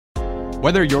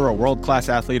Whether you're a world-class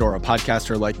athlete or a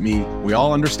podcaster like me, we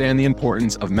all understand the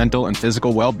importance of mental and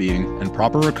physical well-being and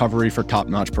proper recovery for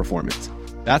top-notch performance.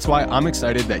 That's why I'm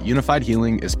excited that Unified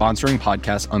Healing is sponsoring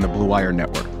podcasts on the Blue Wire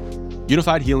Network.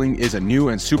 Unified Healing is a new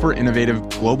and super innovative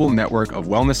global network of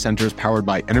wellness centers powered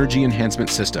by Energy Enhancement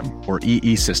System, or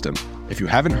EE System. If you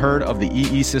haven't heard of the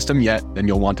EE System yet, then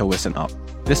you'll want to listen up.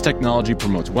 This technology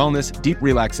promotes wellness, deep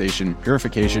relaxation,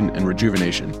 purification, and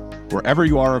rejuvenation. Wherever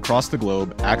you are across the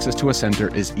globe, access to a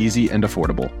center is easy and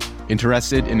affordable.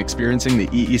 Interested in experiencing the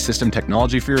EE System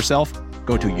technology for yourself?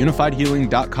 Go to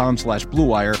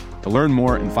unifiedhealing.com/bluewire to learn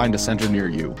more and find a center near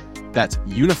you. That's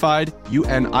unified,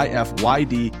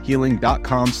 UNIFYD,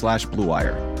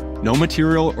 healing.com/bluewire. No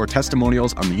material or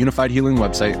testimonials on the Unified Healing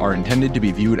website are intended to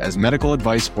be viewed as medical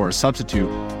advice or a substitute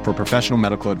for professional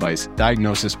medical advice,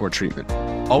 diagnosis, or treatment.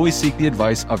 Always seek the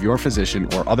advice of your physician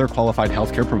or other qualified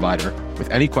healthcare provider with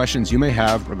any questions you may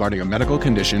have regarding a medical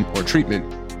condition or treatment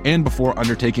and before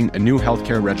undertaking a new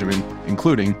healthcare regimen,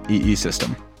 including EE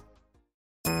System.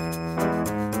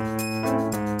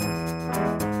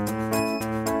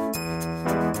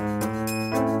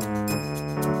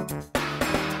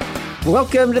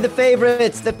 Welcome to The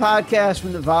Favorites, the podcast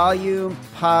from the Volume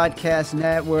Podcast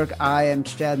Network. I am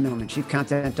Chad Millman, Chief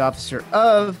Content Officer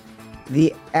of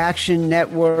the Action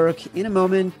Network. In a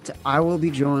moment, I will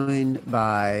be joined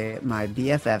by my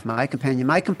BFF, my companion,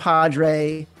 my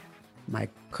compadre, my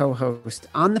co-host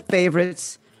on The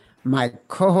Favorites, my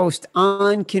co-host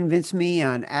on Convince Me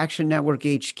on Action Network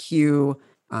HQ,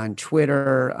 on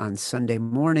Twitter, on Sunday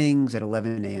mornings at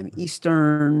 11 a.m.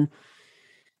 Eastern,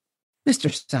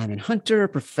 Mr. Simon Hunter,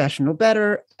 professional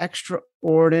bettor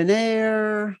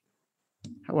extraordinaire.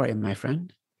 How are you, my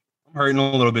friend? I'm hurting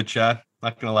a little bit, Chad.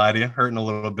 Not going to lie to you. Hurting a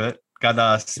little bit.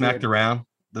 Got smacked around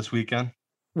this weekend.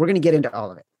 We're going to get into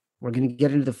all of it. We're going to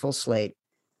get into the full slate.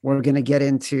 We're going to get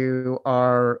into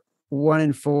our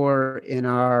 1-4 in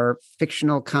our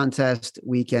fictional contest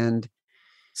weekend.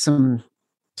 Some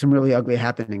really ugly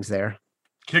happenings there.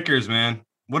 Kickers, man.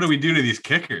 What do we do to these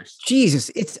kickers? Jesus,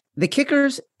 it's the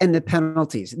kickers and the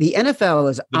penalties. The NFL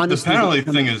is honestly the penalty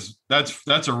thing is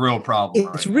that's a real problem.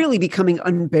 It's really becoming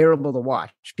unbearable to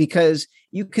watch because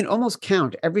you can almost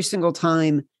count every single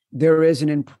time there is an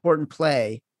important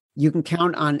play. You can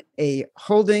count on a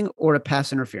holding or a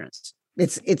pass interference.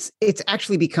 It's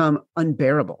actually become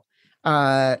unbearable.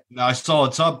 Now I saw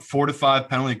it's up 4 to 5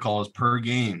 penalty calls per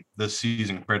game this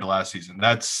season compared to last season.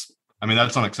 That's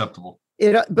unacceptable.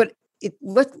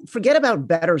 Let's forget about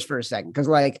bettors for a second. Cause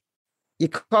like you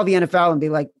call the NFL and be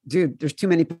like, dude, there's too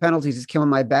many penalties. It's killing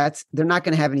my bets. They're not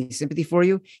going to have any sympathy for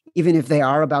you, even if they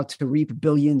are about to reap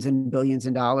billions and billions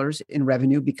of dollars in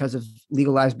revenue because of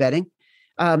legalized betting.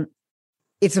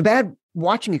 It's a bad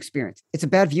watching experience. It's a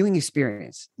bad viewing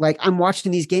experience. Like I'm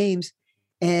watching these games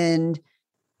and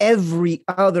every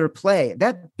other play,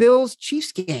 that Bills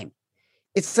Chiefs game,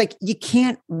 it's like you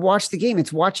can't watch the game.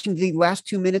 It's watching the last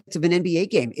 2 minutes of an NBA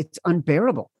game. It's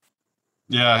unbearable.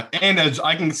 Yeah, and as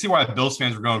I can see why Bills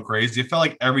fans were going crazy. It felt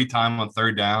like every time on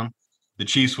third down, the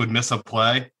Chiefs would miss a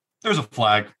play. There's a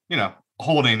flag,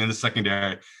 holding in the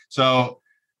secondary. So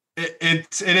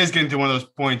it is getting to one of those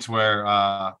points where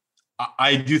I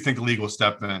do think the league will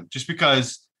step in just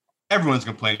because everyone's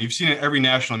complaining. You've seen it in every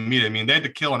national media. I mean, they had to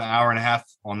kill an hour and a half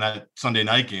on that Sunday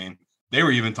night game. They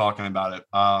were even talking about it.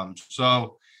 I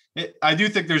do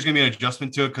think there's going to be an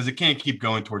adjustment to it because it can't keep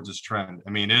going towards this trend. I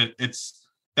mean,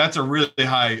 that's a really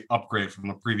high upgrade from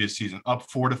the previous season, up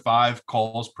 4 to 5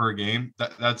 calls per game.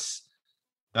 That's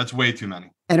way too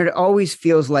many. And it always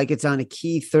feels like it's on a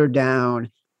key third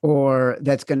down or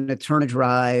that's going to turn a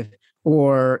drive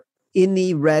or in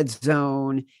the red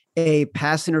zone, a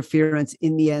pass interference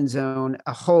in the end zone,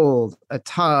 a hold, a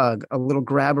tug, a little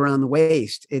grab around the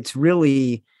waist. It's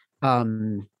really...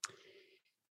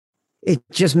 it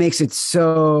just makes it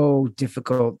so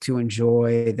difficult to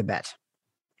enjoy the bet.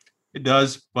 It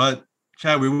does, but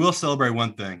Chad, we will celebrate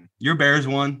one thing. Your Bears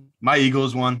won, my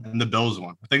Eagles won, and the Bills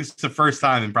won. I think it's the first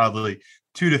time in probably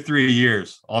 2 to 3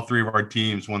 years, all three of our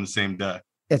teams won the same day.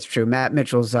 It's true. Matt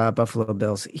Mitchell's Buffalo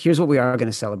Bills. Here's what we are going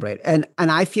to celebrate. And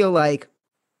I feel like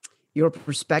your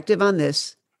perspective on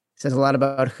this says a lot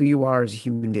about who you are as a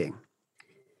human being.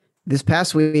 This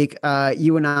past week,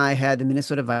 you and I had the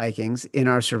Minnesota Vikings in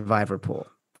our survivor pool.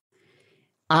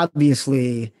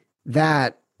 Obviously,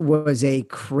 that was a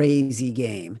crazy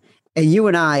game. And you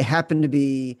and I happened to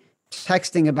be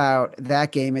texting about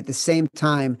that game at the same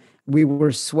time we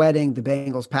were sweating the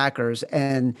Bengals Packers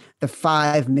and the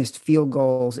 5 missed field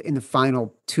goals in the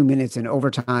final 2 minutes in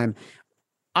overtime.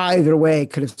 Either way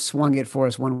could have swung it for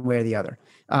us one way or the other.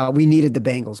 We needed the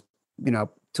Bengals,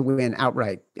 to win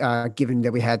outright, given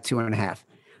that we had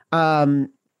 2.5.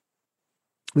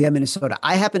 We have Minnesota.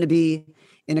 I happen to be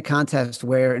in a contest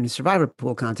in a survivor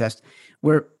pool contest,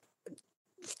 where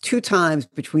 2 times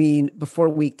before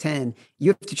week 10, you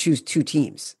have to choose 2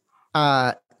 teams.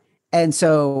 And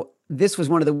so this was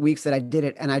one of the weeks that I did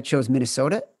it, and I chose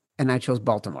Minnesota and I chose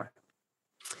Baltimore.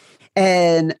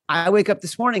 And I wake up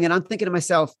this morning and I'm thinking to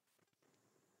myself,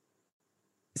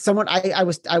 I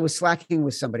was slacking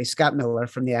with somebody, Scott Miller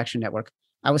from the Action Network.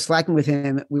 I was slacking with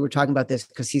him. We were talking about this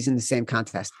because he's in the same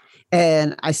contest.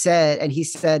 And he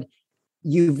said,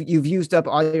 you've used up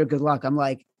all your good luck. I'm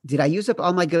like, did I use up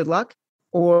all my good luck?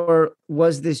 Or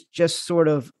was this just sort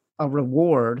of a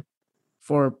reward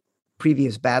for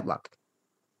previous bad luck?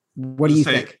 What do you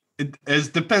think?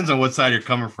 It depends on what side you're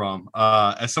coming from.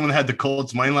 As someone that had the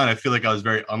Colts money line, I feel like I was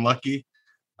very unlucky.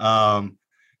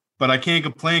 But I can't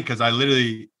complain because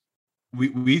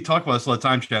we talk about this all the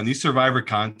time, Chad. These survivor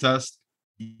contests,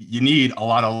 you need a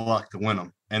lot of luck to win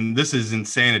them. And this is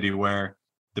insanity where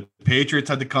the Patriots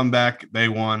had to come back. They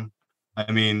won.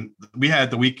 I mean, we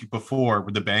had the week before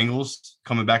with the Bengals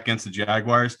coming back against the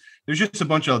Jaguars. There's just a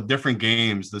bunch of different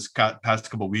games this past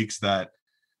couple of weeks that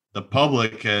the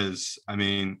public has, I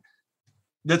mean,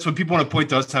 that's what people want to point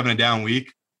to us having a down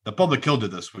week. The public killed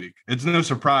it this week. It's no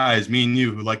surprise, me and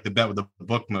you who like to bet with the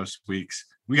book most weeks,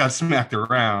 we got smacked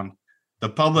around. The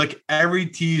public, every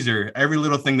teaser, every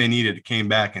little thing they needed came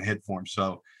back and hit for them.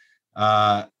 So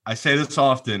I say this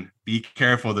often, be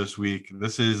careful this week.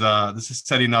 This is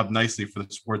setting up nicely for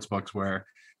the sports books where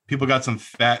people got some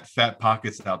fat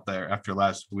pockets out there after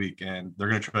last week, and they're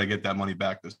going to try to get that money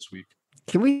back this week.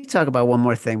 Can we talk about one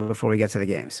more thing before we get to the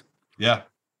games? Yeah.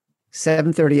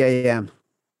 7:30 a.m.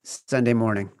 Sunday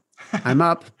morning. I'm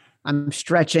up. I'm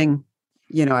stretching.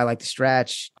 You know, I like to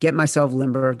stretch, get myself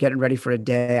limber, getting ready for a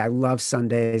day. I love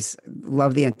Sundays,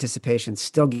 love the anticipation,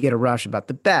 still get a rush about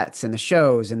the bets and the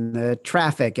shows and the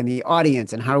traffic and the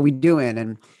audience and how are we doing?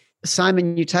 And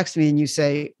Simon, you text me and you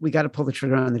say, we got to pull the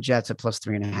trigger on the Jets at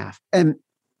 +3.5. And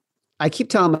I keep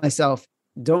telling myself,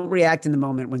 don't react in the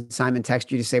moment when Simon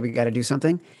texts you to say we got to do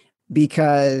something,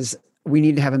 because we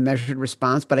need to have a measured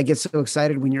response. But I get so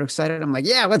excited when you're excited. I'm like,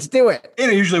 yeah, let's do it.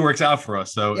 And it usually works out for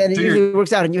us. So and it usually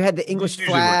works out. And you had the English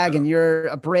flag and you're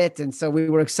a Brit. And so we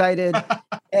were excited.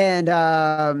 And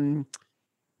that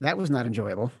was not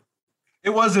enjoyable.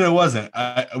 It wasn't.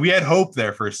 We had hope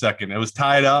there for a second. It was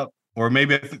tied up, or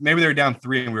maybe they were down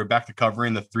 3 and we were back to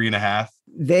covering the 3.5.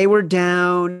 They were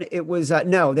down. It was,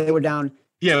 no, they were down.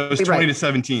 Yeah, it was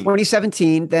 20-17.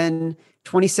 2017, then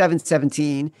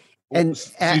 27-17. And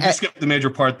so you just skipped the major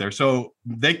part there. So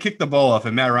they kick the ball off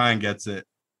and Matt Ryan gets it.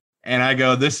 And I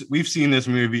go, we've seen this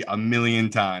movie a million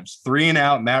times. 3 and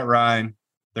out, Matt Ryan.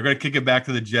 They're going to kick it back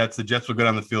to the Jets. The Jets will go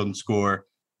down the field and score.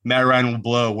 Matt Ryan will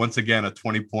blow, once again, a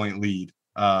 20-point lead.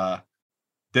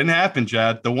 Didn't happen,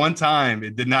 Chad. The one time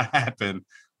it did not happen,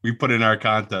 we put in our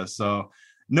contest. So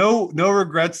no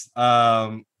regrets.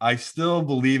 I still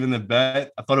believe in the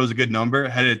bet. I thought it was a good number.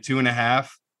 Headed at 2.5.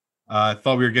 I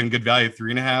thought we were getting good value at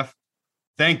 3.5.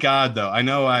 Thank God, though. I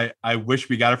know I wish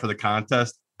we got it for the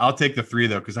contest. I'll take the 3,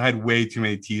 though, because I had way too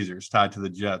many teasers tied to the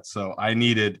Jets. So I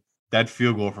needed that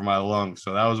field goal for my lungs.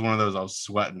 So that was one of those I was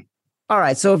sweating. All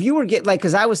right. So if you were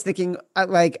because I was thinking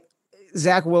like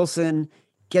Zach Wilson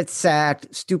gets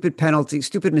sacked, stupid penalty,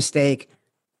 stupid mistake.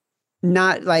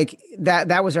 Not like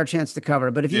that was our chance to cover.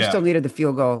 But if you still needed the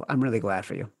field goal, I'm really glad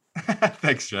for you.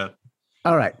 Thanks, Chad.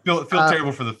 All right. Feel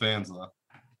terrible for the fans, though.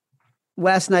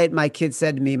 Last night, my kid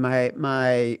said to me,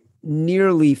 my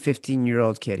nearly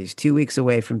 15-year-old kid, he's 2 weeks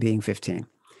away from being 15.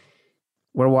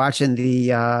 We're watching the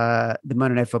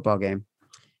Monday Night Football game.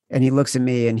 And he looks at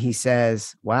me and he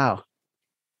says, wow,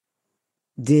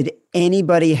 did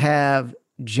anybody have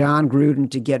John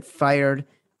Gruden to get fired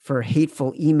for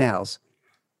hateful emails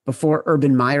before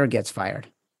Urban Meyer gets fired?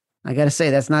 I got to say,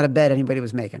 that's not a bet anybody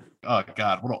was making. Oh,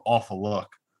 God, what an awful look.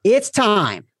 It's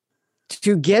time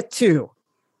to get to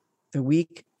the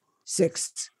Week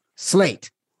 6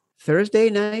 slate. Thursday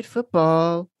Night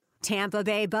Football. Tampa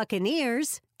Bay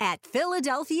Buccaneers at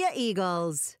Philadelphia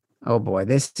Eagles. Oh, boy,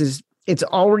 it's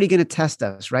already going to test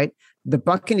us, right? The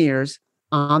Buccaneers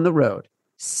on the road,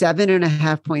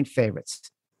 7.5-point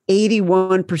favorites,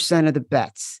 81% of the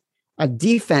bets, a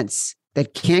defense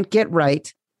that can't get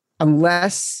right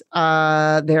unless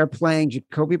they're playing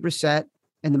Jacoby Brissett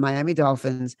and the Miami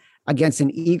Dolphins against an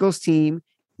Eagles team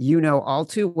you know all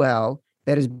too well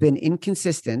that has been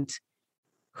inconsistent.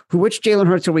 Which Jalen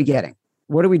Hurts are we getting?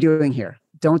 What are we doing here?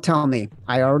 Don't tell me.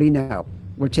 I already know.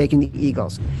 We're taking the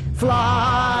Eagles.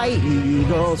 Fly,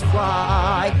 Eagles,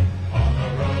 fly.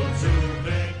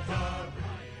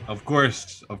 Of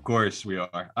course we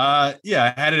are.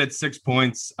 Yeah, I had it at 6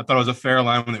 points. I thought it was a fair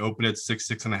line when they opened it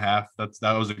 6.5.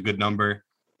 That was a good number.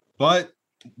 But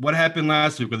what happened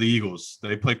last week with the Eagles?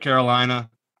 They played Carolina.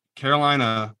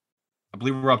 Carolina, I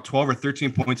believe we're up 12 or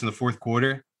 13 points in the fourth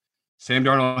quarter. Sam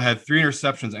Darnold had 3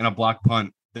 interceptions and a block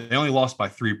punt. They only lost by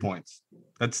 3 points.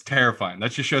 That's terrifying.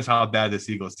 That just shows how bad this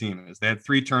Eagles team is. They had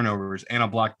 3 turnovers and a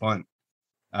block punt.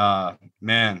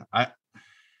 Man,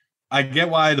 I get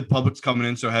why the public's coming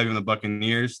in so heavy on the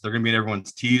Buccaneers. They're going to be in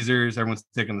everyone's teasers. Everyone's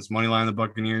taking this money line on the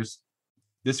Buccaneers.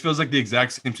 This feels like the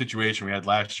exact same situation we had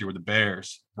last year with the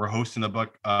Bears. We're hosting the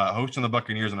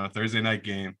Buccaneers on a Thursday night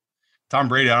game. Tom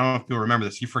Brady, I don't know if you'll remember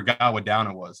this. He forgot what down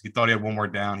it was. He thought he had one more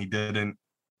down. He didn't.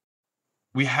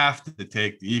 We have to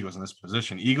take the Eagles in this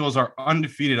position. Eagles are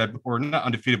undefeated, or not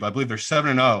undefeated, but I believe they're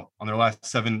 7-0 on their last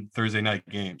 7 Thursday night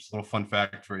games. A little fun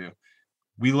fact for you.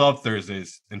 We love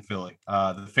Thursdays in Philly.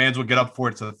 The fans will get up for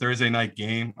it. It's a Thursday night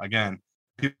game. Again,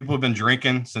 people have been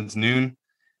drinking since noon.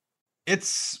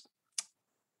 It's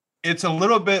a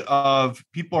little bit of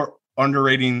people are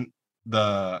underrating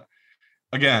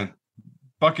again,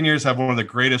 Buccaneers have one of the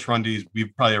greatest run Ds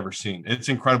we've probably ever seen. It's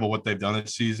incredible what they've done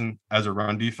this season as a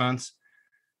run defense.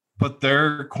 But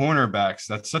their cornerbacks,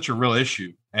 that's such a real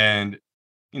issue. And,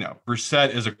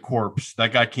 Brissett is a corpse.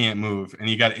 That guy can't move. And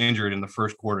he got injured in the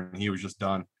first quarter, and he was just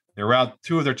done. They were out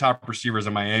 2 of their top receivers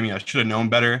in Miami. I should have known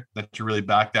better than to really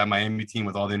back that Miami team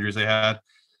with all the injuries they had.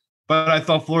 But I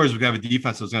thought Flores would have a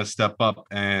defense that was going to step up.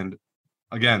 And,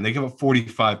 again, they give up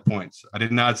 45 points. I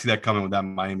did not see that coming with that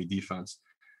Miami defense.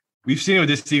 We've seen it with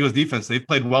this Eagles defense. They've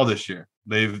played well this year.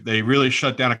 They really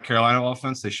shut down a Carolina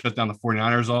offense. They shut down the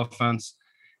 49ers offense.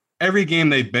 Every game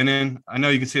they've been in, I know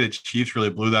you can say the Chiefs really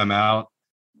blew them out.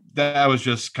 That was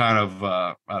just kind of,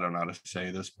 I don't know how to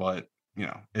say this, but,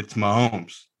 it's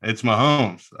Mahomes. It's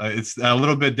Mahomes. It's a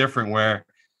little bit different where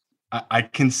I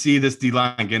can see this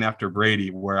D-line getting after Brady,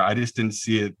 where I just didn't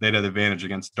see it. They'd have the advantage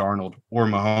against Darnold or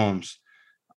Mahomes.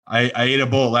 I ate a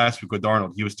bullet last week with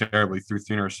Darnold. He was terrible. He threw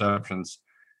 3 interceptions.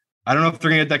 I don't know if they're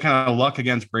going to get that kind of luck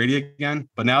against Brady again,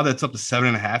 but now that's up to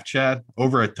 7.5, Chad,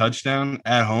 over a touchdown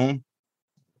at home.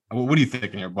 What are you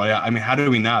thinking, everybody? I mean, how do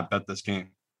we not bet this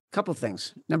game? Couple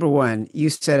things. Number one, you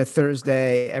said a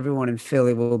Thursday, everyone in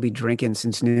Philly will be drinking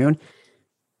since noon.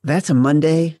 That's a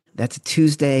Monday. That's a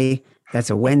Tuesday. That's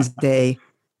a Wednesday.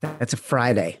 That's a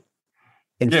Friday.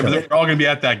 Yeah, Philly. But they're all going to be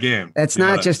at that game. It's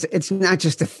not just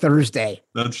a Thursday.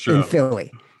 That's true. In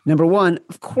Philly. Number one,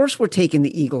 of course, we're taking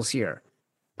the Eagles here.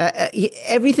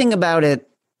 Everything about it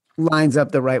lines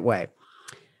up the right way.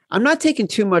 I'm not taking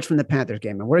too much from the Panthers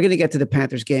game, and we're going to get to the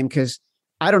Panthers game because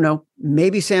I don't know,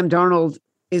 maybe Sam Darnold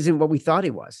isn't what we thought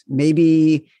he was.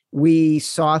 Maybe we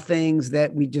saw things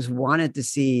that we just wanted to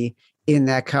see in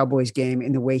that Cowboys game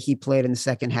in the way he played in the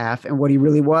second half. And what he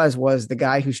really was the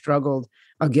guy who struggled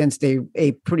against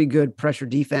a pretty good pressure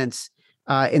defense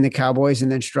in the Cowboys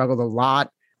and then struggled a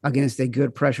lot against a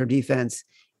good pressure defense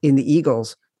in the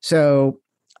Eagles. So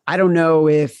I don't know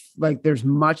if there's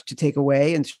much to take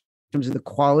away in terms of the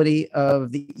quality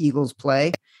of the Eagles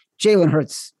play. Jalen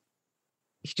Hurts,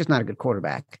 he's just not a good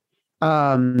quarterback.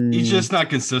 He's just not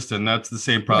consistent. That's the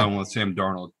same problem with Sam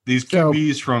Darnold. These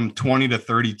QBs from 20 to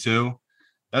 32,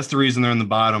 that's the reason they're in the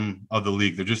bottom of the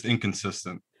league. They're just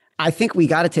inconsistent. I think we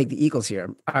got to take the Eagles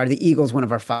here. Are the Eagles one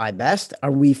of our 5 best?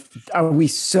 Are we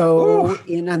so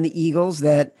in on the Eagles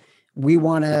that we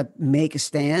want to make a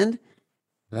stand?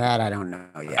 That I don't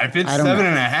know yet. If it's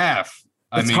 7.5,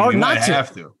 it's hard not to.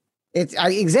 Have to.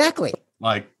 Exactly.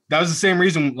 That was the same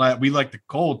reason we like the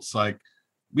Colts.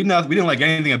 We didn't like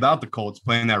anything about the Colts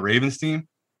playing that Ravens team,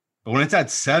 but when it's at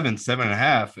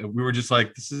 7.5, we were just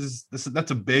like,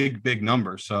 that's a big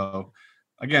number. So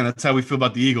again, that's how we feel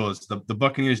about the Eagles. The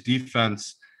Buccaneers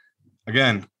defense,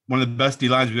 again, one of the best D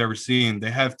lines we've ever seen.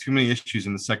 They have too many issues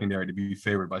in the secondary to be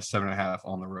favored by 7.5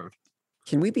 on the road.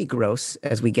 Can we be gross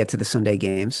as we get to the Sunday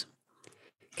games?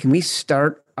 Can we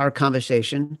start our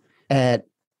conversation at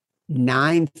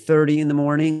 9:30 in the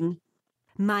morning?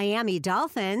 Miami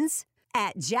Dolphins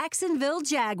at Jacksonville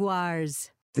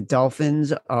Jaguars. The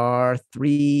Dolphins are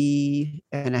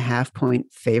 3.5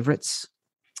 point favorites.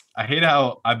 I hate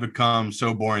how I've become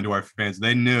so boring to our fans.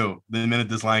 They knew the minute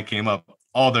this line came up,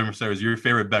 all of them said was your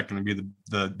favorite bet going to be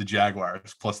the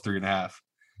Jaguars plus 3.5.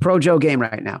 Pro Joe game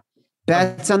right now.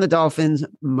 Bets on the Dolphins,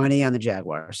 money on the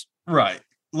Jaguars. Right.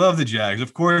 Love the Jags.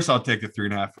 Of course, I'll take the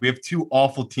 3.5. We have 2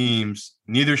 awful teams.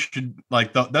 Neither should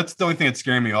that's the only thing that's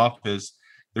scaring me off is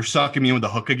they're sucking me in with the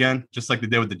hook again, just like they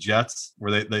did with the Jets,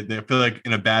 where they feel like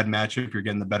in a bad matchup, you're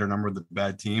getting the better number of the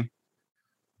bad team.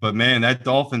 But man, that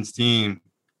Dolphins team,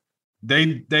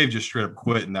 they've just straight up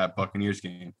quit in that Buccaneers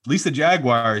game. At least the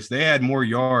Jaguars, they had more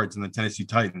yards than the Tennessee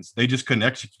Titans. They just couldn't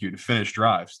execute and finish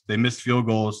drives. They missed field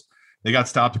goals. They got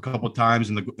stopped a couple of times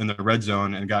in the red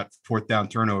zone and got fourth down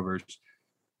turnovers.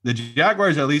 The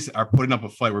Jaguars at least are putting up a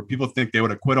fight where people think they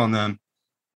would have quit on them.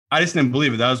 I just didn't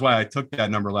believe it. That was why I took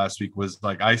that number last week, was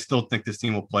like, I still think this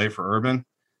team will play for Urban.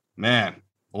 Man,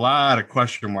 a lot of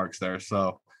question marks there.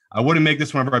 So I wouldn't make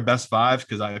this one of our best fives,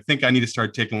 because I think I need to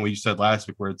start taking what you said last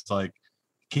week, where it's like,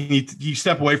 can you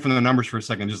step away from the numbers for a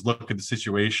second and just look at the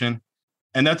situation?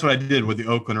 And that's what I did with the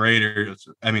Oakland Raiders.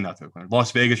 I mean, not the Oakland,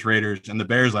 Las Vegas Raiders and the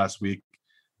Bears last week.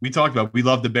 We talked about, we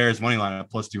love the Bears money line at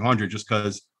plus 200 just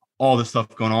because all the stuff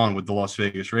going on with the Las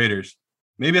Vegas Raiders.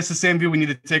 Maybe that's the same view we need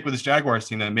to take with this Jaguars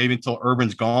team, that maybe until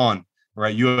Urban's gone or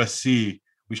at USC,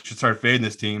 we should start fading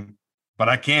this team. But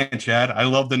I can't, Chad. I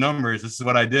love the numbers. This is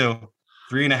what I do.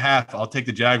 3.5. I'll take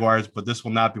the Jaguars, but this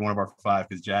will not be one of our five,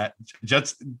 because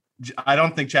Jets. I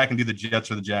don't think Chad can do the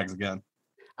Jets or the Jags again.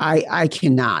 I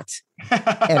cannot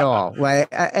at all.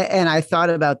 And I thought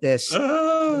about this.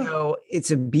 It's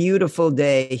a beautiful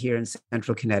day here in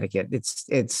central Connecticut.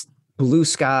 It's blue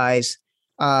skies.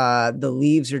 The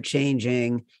leaves are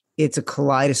changing. It's a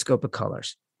kaleidoscope of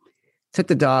colors. Took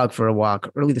the dog for a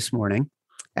walk early this morning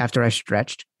after I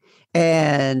stretched,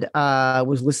 and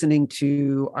was listening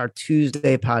to our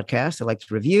Tuesday podcast. I like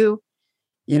to review,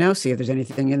 see if there's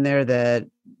anything in there that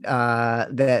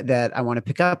I want to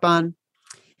pick up on.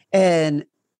 And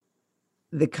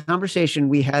the conversation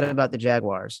we had about the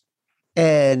Jaguars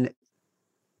and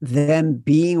them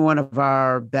being one of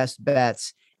our best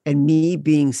bets and me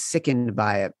being sickened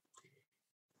by it.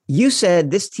 You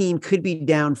said this team could be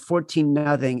down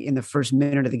 14-0 in the first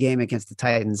minute of the game against the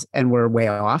Titans, and we're way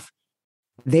off.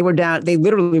 They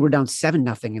literally were down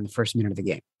 7-0 in the first minute of the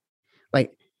game.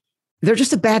 Like, they're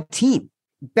just a bad team.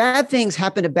 Bad things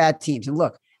happen to bad teams. And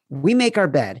look, we make our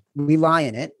bed, we lie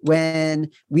in it when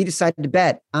we decide to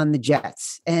bet on the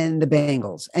Jets and the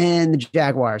Bengals and the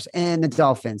Jaguars and the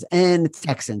Dolphins and the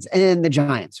Texans and the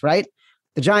Giants, right?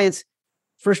 The Giants,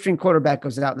 first string quarterback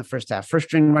goes out in the first half. First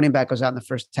string running back goes out in the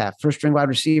first half. First string wide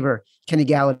receiver, Kenny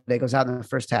Galladay, goes out in the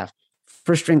first half.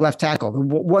 First string left tackle.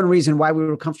 One reason why we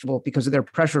were comfortable, because of their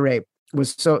pressure rate,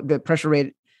 the pressure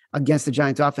rate against the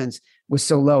Giants offense was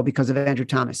so low because of Andrew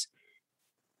Thomas.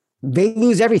 They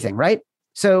lose everything, right?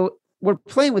 So we're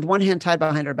playing with one hand tied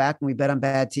behind our back when we bet on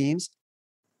bad teams.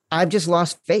 I've just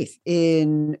lost faith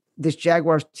in this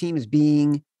Jaguars team as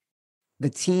being the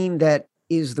team that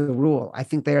is the rule. I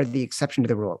think they are the exception to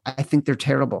the rule. I think they're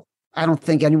terrible. I don't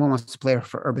think anyone wants to play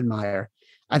for Urban Meyer.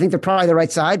 I think they're probably the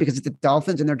right side because it's the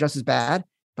Dolphins and they're just as bad,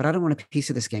 but I don't want a piece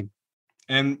of this game.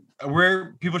 And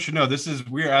where people should know,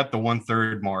 we're at the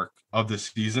 1/3 mark of the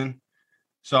season.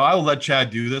 So I will let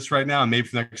Chad do this right now and maybe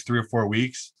for the next 3 or 4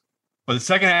 weeks. But the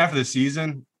second half of the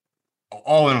season,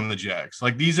 all in on the Jags.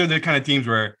 Like, these are the kind of teams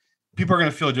where people are going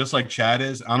to feel just like Chad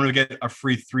is. I'm going to get a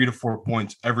free 3 to 4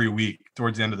 points every week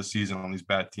towards the end of the season on these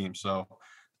bad teams. So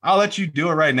I'll let you do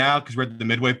it right now, because we're at the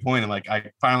midway point, and like,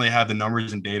 I finally have the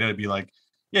numbers and data to be like,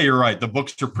 yeah, you're right. The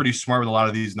books are pretty smart with a lot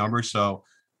of these numbers. So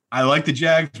I like the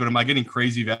Jags, but am I getting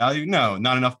crazy value? No,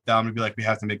 not enough down to be like, we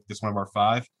have to make this one of our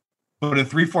 5. But in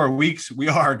 3-4 weeks, we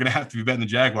are going to have to be betting the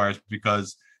Jaguars,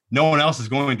 because no one else is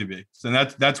going to be. So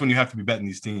that's when you have to be betting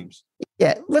these teams.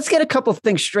 Yeah, let's get a couple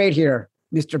things straight here,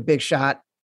 Mr. Big Shot.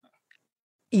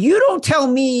 You don't tell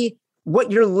me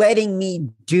what you're letting me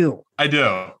do. I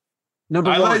do.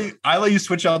 Number one. I let you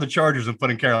switch out the Chargers and put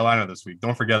in Carolina this week.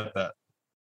 Don't forget that.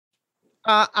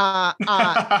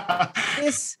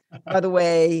 This, by the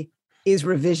way, is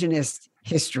revisionist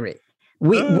history.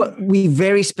 We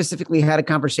very specifically had a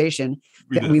conversation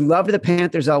that we loved the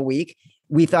Panthers all week.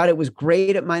 We thought it was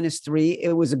great at -3.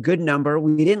 It was a good number.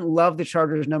 We didn't love the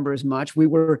Chargers number as much. We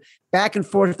were back and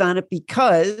forth on it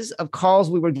because of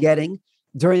calls we were getting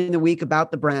during the week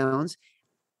about the Browns.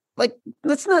 Like,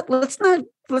 let's not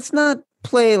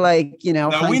play like, No,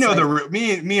 we know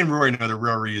me and Rory know the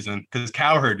real reason, because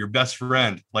Cowherd, your best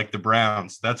friend, like the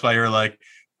Browns. That's why you're like,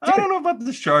 I don't know about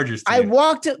this Chargers team. I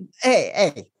walked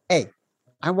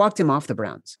him off the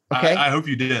Browns. Okay. I hope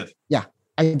you did. Yeah,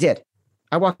 I did.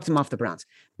 I walked him off the Browns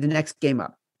the next game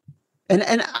up.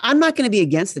 And I'm not going to be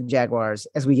against the Jaguars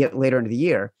as we get later into the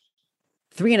year.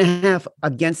 3.5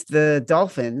 against the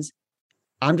Dolphins.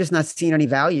 I'm just not seeing any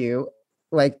value.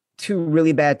 Like, two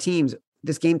really bad teams.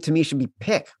 This game to me should be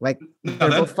pick. Like,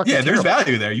 there's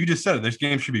value there. You just said it. This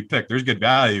game should be picked. There's good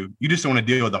value. You just don't want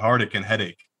to deal with the heartache and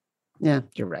headache. Yeah,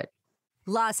 you're right.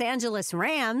 Los Angeles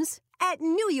Rams at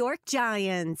New York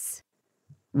Giants.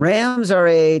 Rams are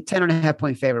a 10.5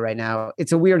 point favorite right now.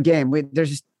 It's a weird game. There's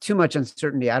just too much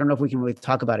uncertainty. I don't know if we can really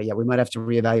talk about it yet. We might have to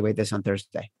reevaluate this on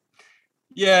Thursday.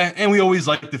 Yeah, and we always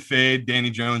like to fade Danny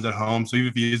Jones at home. So even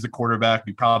if he is the quarterback,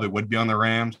 we probably would be on the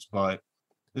Rams. But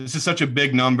this is such a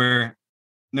big number.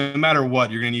 No matter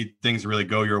what, you're going to need things to really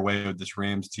go your way with this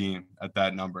Rams team at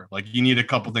that number. Like, you need a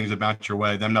couple things to bounce your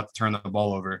way, them not to turn the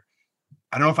ball over.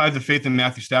 I don't know if I have the faith in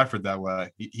Matthew Stafford that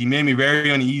way. He made me very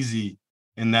uneasy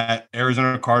in that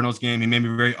Arizona Cardinals game. He made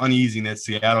me very uneasy in that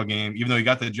Seattle game, even though he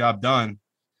got the job done.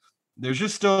 There's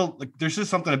just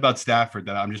something about Stafford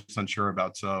that I'm just unsure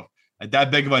about. So at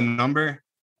that big of a number,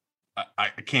 I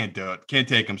can't do it. Can't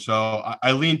take him. So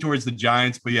I lean towards the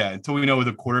Giants. But yeah, until we know who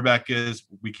the quarterback is,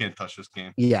 we can't touch this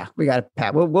game. Yeah, we got to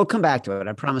pat. We'll come back to it.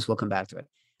 I promise we'll come back to it.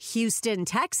 Houston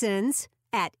Texans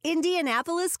at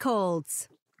Indianapolis Colts.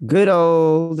 Good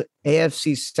old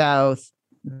AFC South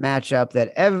matchup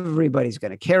that everybody's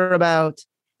going to care about.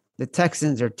 The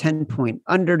Texans are 10-point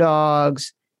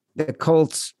underdogs. The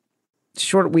Colts,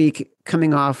 short week,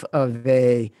 coming off of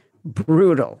a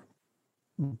brutal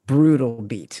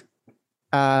beat.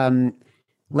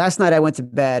 Last night I went to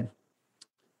bed.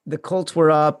 The Colts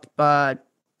were up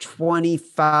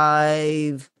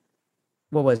 25.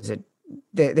 What was it?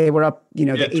 They were up,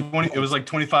 20, it was like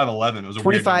 25-11. It was a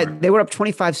 25. They were up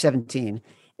 25-17,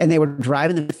 and they were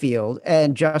driving the field.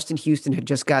 And Justin Houston had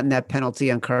just gotten that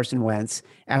penalty on Carson Wentz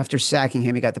after sacking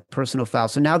him. He got the personal foul.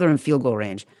 So now they're in field goal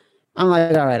range. I'm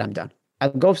like, all right, I'm done. I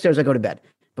go upstairs. I go to bed.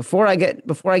 Before I get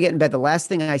in bed, the last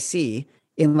thing I see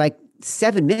in like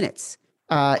 7 minutes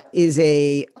is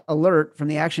a alert from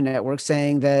the Action Network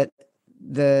saying that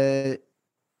the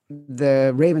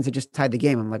Ravens had just tied the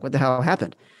game. I'm like, what the hell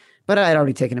happened? But I had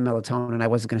already taken a melatonin and I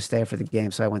wasn't going to stay for the game.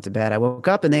 So I went to bed. I woke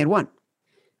up and they had won.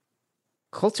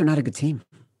 Colts are not a good team.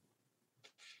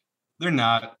 They're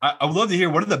not. I would love to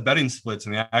hear, what are the betting splits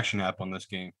in the Action app on this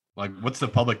game? Like, what's the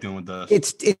public doing with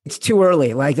this? It's too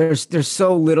early. Like, there's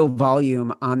so little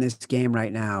volume on this game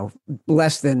right now.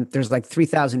 There's like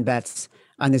 3,000 bets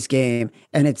on this game.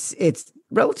 And it's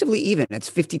relatively even.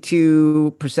 It's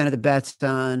 52% of the bets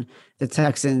on the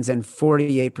Texans and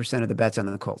 48% of the bets on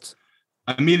the Colts.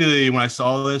 Immediately when I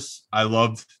saw this, I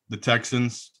loved the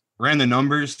Texans. Ran the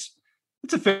numbers.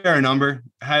 It's a fair number.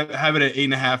 Have it at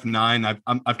 8.5, 9.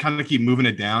 I've kind of keep moving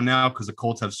it down now because the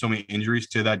Colts have so many injuries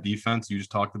to that defense you just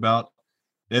talked about.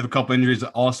 They have a couple injuries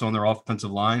also on their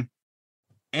offensive line.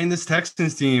 And this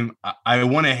Texans team, I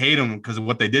want to hate them because of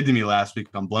what they did to me last week.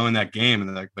 I'm blowing that game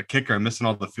and the kicker missing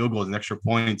all the field goals and extra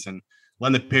points and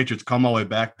letting the Patriots come all the way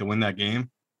back to win that game.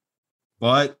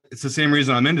 But it's the same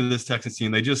reason I'm into this Texans team.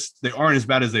 They aren't as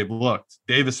bad as they've looked.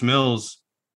 Davis Mills,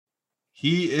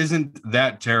 he isn't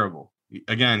that terrible.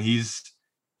 Again, this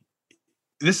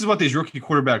is what these rookie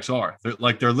quarterbacks are.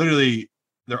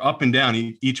 They're up and down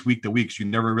each week to week. So you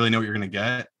never really know what you're going to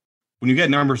get. When you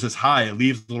get numbers this high, it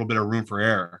leaves a little bit of room for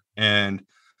error. And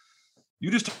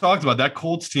you just talked about that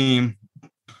Colts team.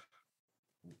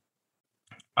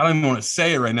 I don't even want to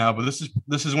say it right now, but this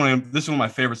is one of my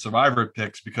favorite survivor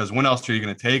picks because when else are you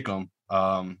going to take them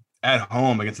at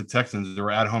home against the Texans or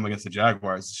at home against the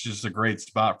Jaguars? It's just a great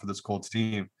spot for this Colts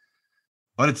team,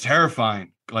 but it's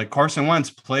terrifying. Like, Carson Wentz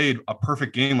played a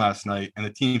perfect game last night and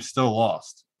the team still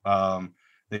lost.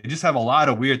 They just have a lot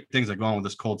of weird things that go on with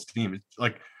this Colts team. It's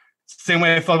like same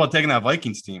way I felt about taking that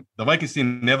Vikings team. The Vikings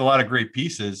team, they have a lot of great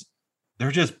pieces. They're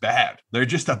just bad. They're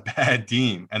just a bad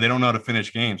team and they don't know how to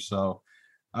finish games. So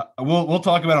we'll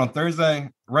talk about it on Thursday.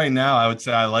 Right now, I would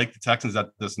say I like the Texans at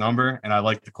this number, and I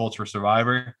like the Colts for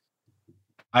survivor.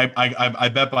 I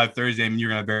bet by Thursday, you're going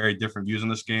to have very different views on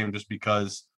this game just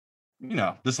because,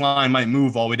 this line might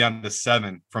move all the way down to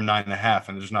 7 from 9.5,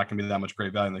 and there's not going to be that much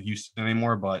great value in the Houston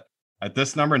anymore. But at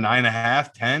this number,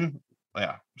 9.5, 10,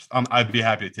 yeah, I'd be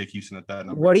happy to take Houston at that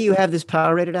number. What do you have this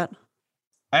power rated at?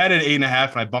 I had it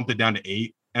 8.5, and I bumped it down to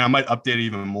 8, and I might update it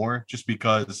even more just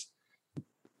because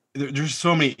there's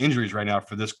so many injuries right now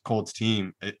for this Colts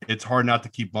team. It's hard not to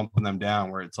keep bumping them down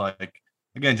where it's like,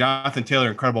 again, Jonathan Taylor,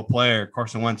 incredible player,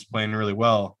 Carson Wentz playing really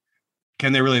well.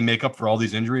 Can they really make up for all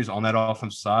these injuries on that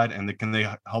offensive side? And can they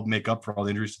help make up for all the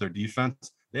injuries to their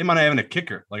defense? They might not have a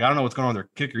kicker. Like, I don't know what's going on with their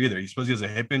kicker either. He's supposed to has a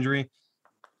hip injury.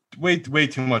 Way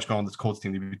too much going on with this Colts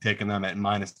team to be taking them at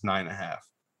 -9.5.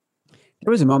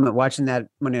 There was a moment watching that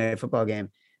Monday Night Football game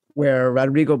where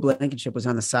Rodrigo Blankenship was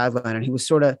on the sideline and he was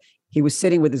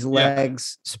sitting with his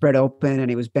legs spread open and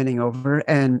he was bending over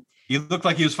and he looked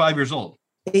like he was 5 years old.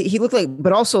 He looked like,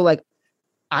 but also like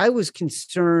I was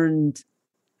concerned,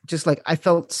 just like I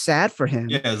felt sad for him.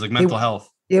 Yeah, it was like mental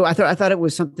health. I thought it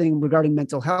was something regarding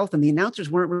mental health, and the announcers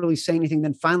weren't really saying anything.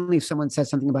 Then finally, someone said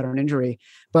something about an injury,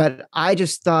 but I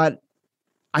just thought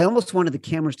I almost wanted the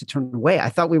cameras to turn away. I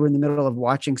thought we were in the middle of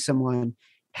watching someone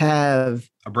have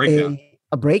A breakdown.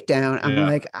 A breakdown. I'm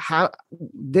like, how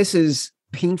this is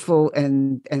painful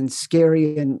and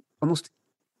scary and almost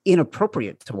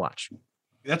inappropriate to watch.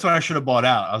 That's what I should have bought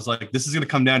out. I was like, this is going to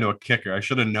come down to a kicker. I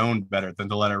should have known better than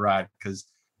to let it ride, because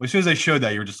as soon as they showed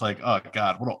that, you were just like, oh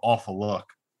God, what an awful look.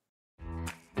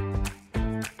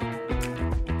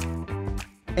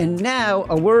 And now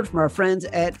a word from our friends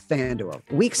at FanDuel.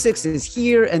 Week 6 is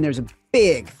here, and there's a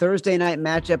big Thursday night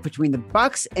matchup between the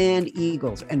Bucks and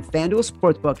Eagles. And FanDuel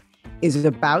Sportsbook is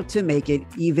about to make it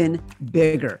even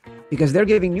bigger because they're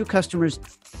giving new customers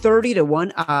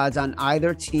 30-1 odds on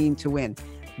either team to win.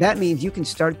 That means you can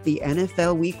start the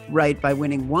NFL week right by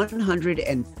winning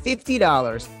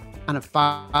 $150 on a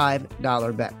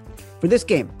 $5 bet. For this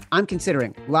game, I'm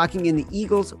considering locking in the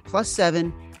Eagles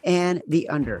 +7 and the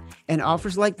under. And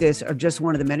offers like this are just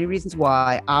one of the many reasons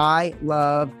why I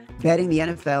love betting the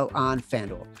NFL on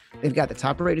FanDuel. They've got the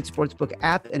top-rated sportsbook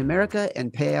app in America,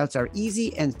 and payouts are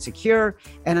easy and secure,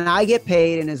 and I get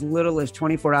paid in as little as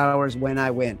 24 hours when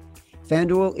I win.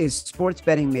 FanDuel is sports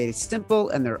betting made simple,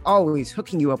 and they're always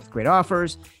hooking you up with great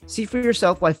offers. See for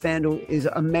yourself why FanDuel is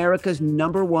America's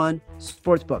 #1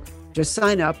 sportsbook. Just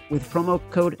sign up with promo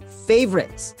code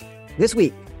FAVORITES this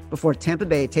week before Tampa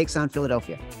Bay takes on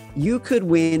Philadelphia. You could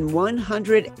win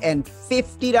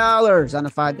 $150 on a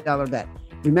 $5 bet.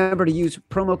 Remember to use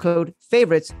promo code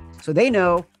FAVORITES so they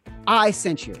know I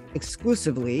sent you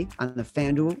exclusively on the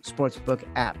FanDuel Sportsbook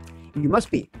app. You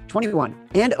must be 21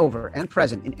 and over and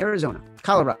present in Arizona,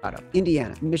 Colorado,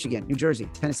 Indiana, Michigan, New Jersey,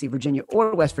 Tennessee, Virginia,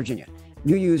 or West Virginia.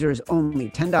 New users only.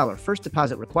 $10 first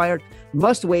deposit required.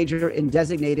 Must wager in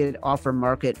designated offer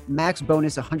market. Max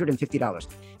bonus $150.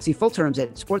 See full terms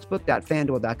at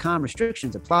sportsbook.fanduel.com.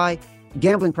 Restrictions apply.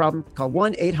 Gambling problem? Call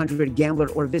 1-800-GAMBLER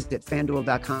or visit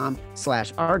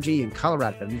fanduel.com/RG in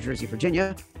Colorado, New Jersey,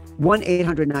 Virginia.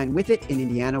 1-800-9-WITH-IT in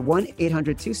Indiana,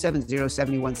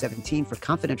 1-800-270-7117 for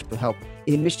confidential help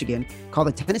in Michigan. Call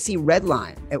the Tennessee Red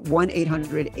Line at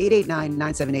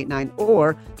 1-800-889-9789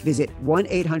 or visit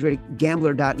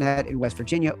 1-800-GAMBLER.net in West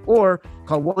Virginia, or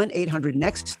call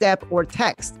 1-800-NEXT-STEP or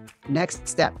text NEXT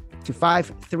STEP to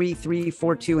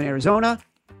 53342 in Arizona.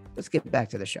 Let's get back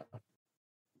to the show.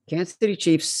 Kansas City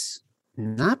Chiefs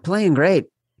not playing great.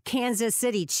 Kansas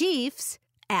City Chiefs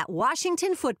at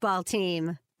Washington Football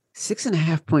Team.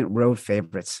 6.5-point road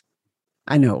favorites.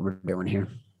 I know what we're doing here.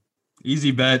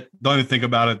 Easy bet. Don't even think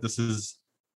about it. This is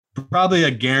probably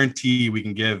a guarantee we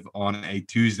can give on a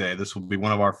Tuesday. This will be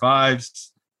one of our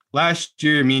fives. Last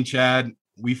year, me and Chad,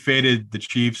 we faded the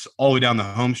Chiefs all the way down the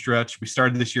home stretch. We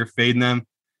started this year fading them.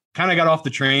 Kind of got off the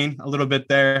train a little bit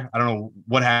there. I don't know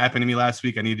what happened to me last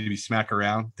week. I needed to be smack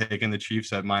around, taking the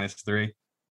Chiefs at -3.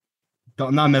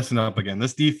 Not messing up again.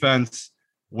 This defense,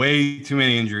 way too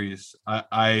many injuries.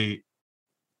 I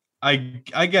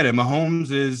get it.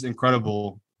 Mahomes is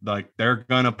incredible. Like, they're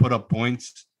gonna put up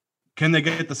points. Can they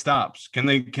get the stops? Can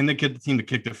they get the team to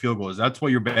kick the field goals? That's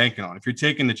what you're banking on. If you're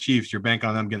taking the Chiefs, you're banking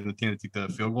on them getting the team to kick the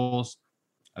field goals.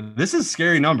 This is a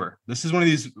scary number. This is one of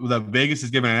these that Vegas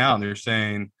is giving it out, and they're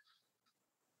saying,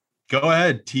 go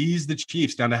ahead, tease the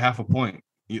Chiefs down to half a point.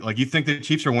 You think the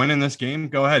Chiefs are winning this game?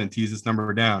 Go ahead and tease this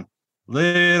number down.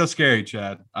 Little scary,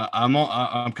 Chad.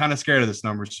 I'm kind of scared of this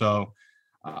number. So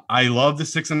I love the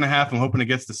 6.5. I'm hoping it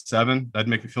gets to 7. That'd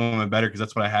make me feel even better because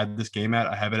that's what I had this game at.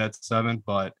 I have it at 7.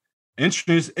 But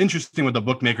interesting what the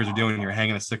bookmakers are doing here,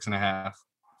 hanging a 6.5.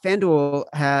 FanDuel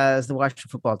has the Washington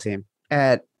Football Team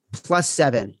at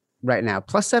 +7 right now.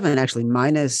 +7, actually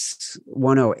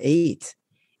 -108.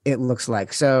 It looks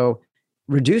like. So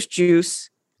reduced juice,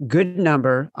 good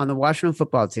number on the Washington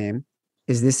Football Team.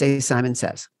 Is this a Simon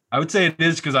Says? I would say it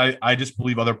is, because I just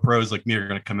believe other pros like me are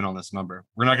going to come in on this number.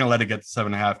 We're not going to let it get to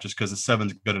 7.5 just because the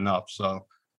 7's good enough. So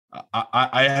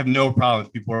I have no problem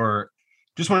if people are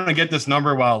just want to get this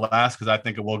number while it lasts, because I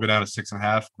think it will go down to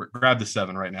 6.5. Grab the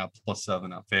 7 right now,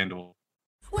 +7 on FanDuel.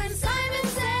 When Simon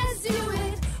says do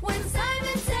it, when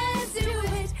Simon says do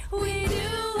it, we do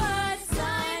what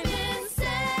Simon says.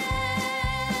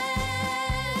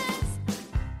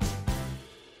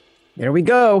 There we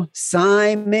go.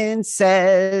 Simon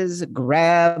Says,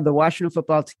 grab the Washington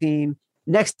Football Team.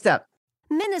 Next up,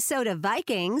 Minnesota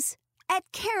Vikings at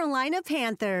Carolina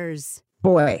Panthers.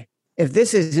 boy, if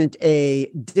this isn't a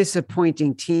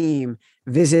disappointing team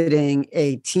visiting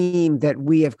a team that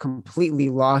we have completely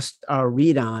lost our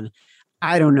read on,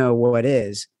 I don't know what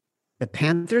is. The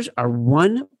Panthers are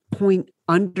 1-point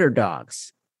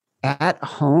underdogs at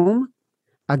home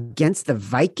against the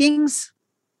Vikings.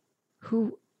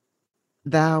 Who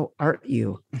thou art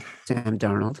you, Sam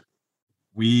Darnold?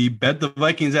 We bet the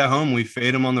Vikings at home. We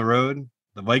fade them on the road.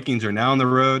 The Vikings are now on the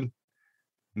road.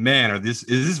 Man, is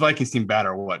this Vikings team bad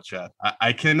or what, Chad?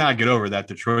 I cannot get over that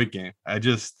Detroit game.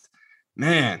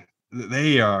 Man,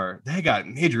 they got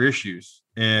major issues.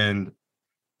 And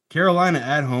Carolina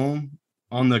at home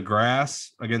on the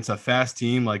grass against a fast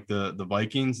team like the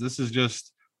Vikings, this is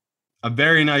just a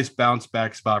very nice bounce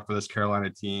back spot for this Carolina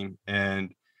team.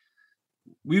 And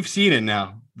we've seen it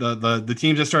now. The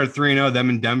teams that started 3-0, them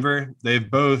in Denver,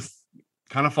 they've both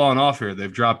kind of fallen off here.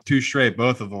 They've dropped 2 straight,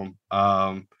 both of them.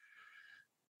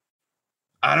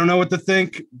 I don't know what to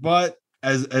think, but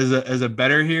as a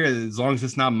better here, as long as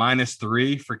it's not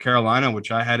 -3 for Carolina,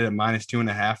 which I had it at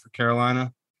 -2.5 for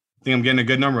Carolina, I think I'm getting a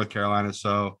good number with Carolina.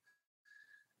 So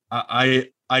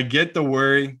I get the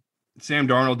worry. Sam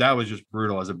Darnold, that was just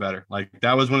brutal as a better. Like,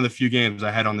 that was one of the few games I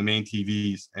had on the main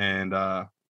TVs, and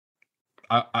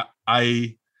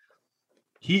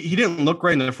he didn't look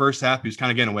right in the first half. He was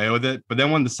kind of getting away with it, but then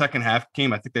when the second half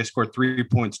came, I think they scored 3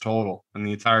 points total in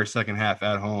the entire second half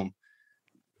at home.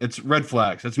 It's red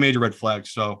flags. That's major red flags.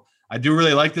 So I do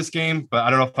really like this game, but I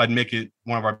don't know if I'd make it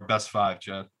one of our best 5,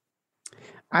 Chad.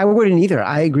 I wouldn't either.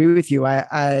 I agree with you.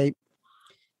 I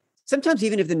sometimes,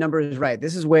 even if the number is right,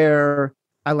 this is where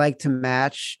I like to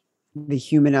match the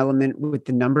human element with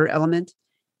the number element.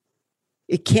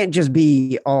 It can't just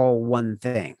be all one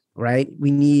thing, right?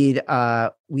 We need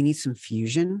some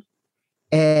fusion,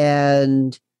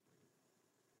 and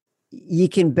you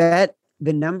can bet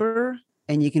the number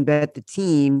and you can bet the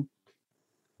team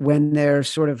when they're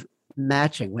sort of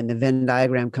matching, when the Venn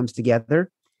diagram comes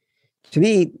together. To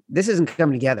me, this isn't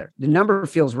coming together. The number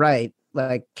feels right,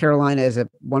 like Carolina is a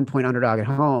 1-point underdog at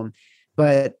home,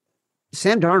 but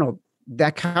Sam Darnold,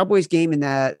 that Cowboys game and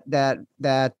that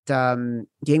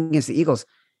game against the Eagles,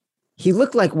 he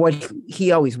looked like what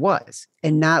he always was,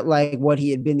 and not like what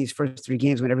he had been these first 3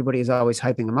 games when everybody is always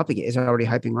hyping him up again. Is already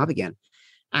hyping him up again.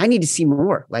 I need to see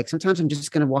more. Like, sometimes I'm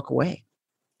just going to walk away.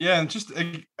 Yeah, and just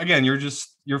again,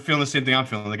 you're feeling the same thing I'm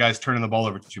feeling. The guy's turning the ball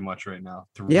over too much right now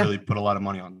to really put a lot of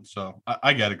money on him. So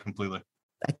I get it completely.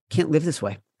 I can't live this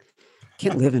way.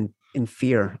 Can't live in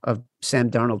fear of Sam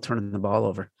Darnold turning the ball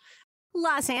over.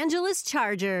 Los Angeles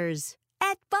Chargers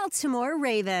at Baltimore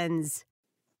Ravens.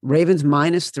 Ravens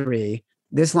 -3.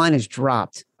 This line has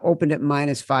dropped. Opened at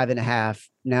 -5.5.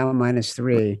 Now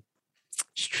 -3.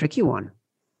 It's a tricky one.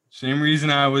 Same reason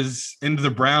I was into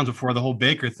the Browns before the whole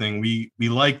Baker thing. We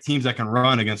like teams that can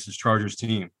run against this Chargers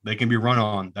team. They can be run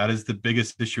on. That is the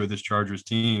biggest issue with this Chargers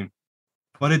team.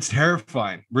 But it's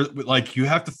terrifying. Like, you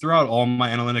have to throw out all my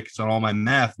analytics and all my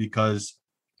math, because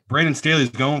Brandon Staley's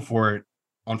going for it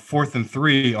on 4th and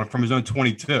 3 from his own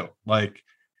 22. Like,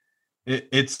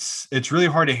 it's really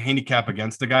hard to handicap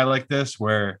against a guy like this,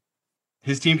 where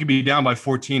his team can be down by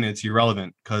 14 and it's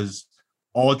irrelevant, because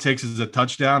all it takes is a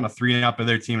touchdown, a 3-and-out by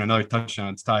their team, and another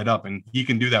touchdown. It's tied up, and he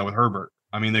can do that with Herbert.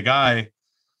 I mean, the guy,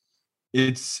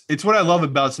 it's what I love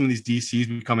about some of these DCs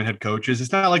becoming head coaches.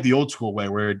 It's not like the old school way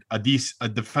where a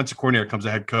defensive coordinator comes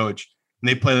a head coach and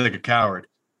they play like a coward.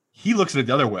 He looks at it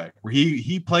the other way, where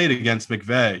he played against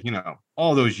McVay,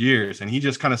 all those years, and he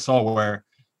just kind of saw where,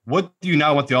 what do you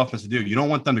now want the offense to do? You don't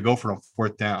want them to go for a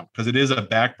 4th down, because it is a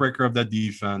backbreaker of that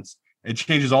defense. It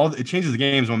changes the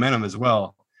game's momentum as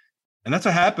well. And that's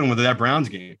what happened with that Browns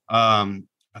game. I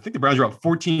think the Browns were up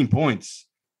 14 points,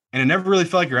 and it never really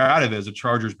felt like you're out of it as a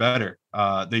Chargers better.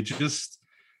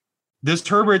 This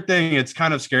Herbert thing, it's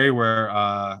kind of scary,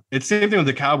 where it's the same thing with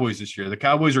the Cowboys this year. The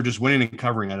Cowboys are just winning and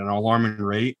covering at an alarming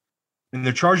rate, and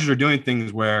the Chargers are doing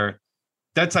things where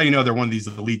that's how you know they're one of these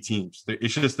elite teams.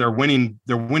 It's just they're winning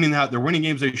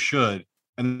games they should,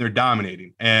 and they're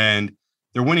dominating. And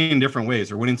they're winning in different ways.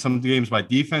 They're winning some games by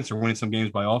defense. They're winning some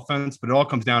games by offense, but it all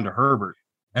comes down to Herbert.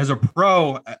 As a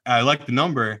pro, I like the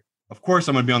number. Of course,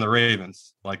 I'm going to be on the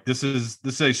Ravens. Like, this is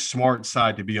a smart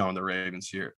side to be on the Ravens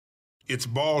here. It's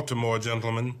Baltimore,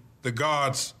 gentlemen. The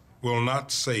gods will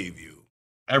not save you.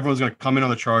 Everyone's going to come in on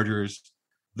the Chargers.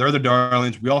 They're the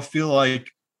darlings. We all feel like,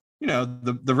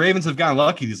 the Ravens have gotten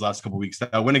lucky these last couple of weeks.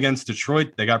 That win against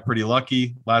Detroit, they got pretty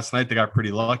lucky. Last night, they got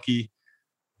pretty lucky.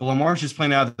 But Lamar's just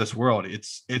playing out of this world.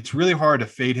 It's really hard to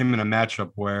fade him in a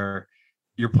matchup where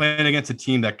you're playing against a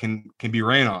team that can be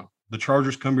rain on. The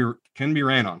Chargers can be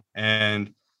rain on,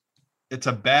 and it's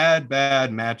a bad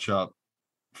matchup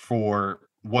for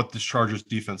what this Chargers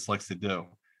defense likes to do.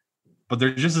 But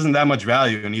there just isn't that much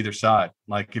value on either side.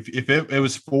 Like, if it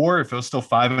was 4, if it was still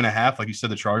 5.5, like you said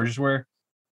the Chargers were,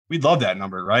 we'd love that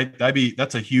number, right?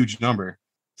 That's a huge number.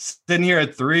 Sitting here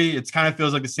at 3, it kind of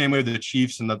feels like the same way with the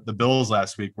Chiefs and the Bills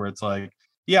last week, where it's like,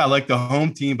 yeah, I like the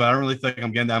home team, but I don't really think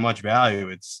I'm getting that much value.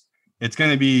 It's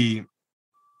going to be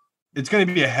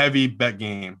a heavy bet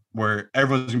game where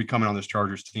everyone's going to be coming on this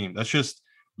Chargers team. That's just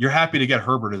you're happy to get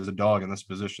Herbert as a dog in this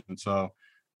position. So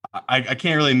I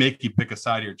can't really make you pick a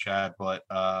side here, Chad, but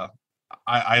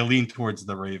I lean towards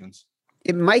the Ravens.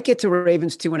 It might get to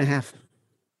Ravens 2.5.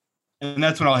 And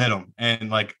that's when I'll hit them. And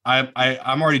like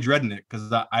I'm already dreading it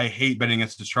because I hate betting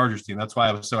against the Chargers team. That's why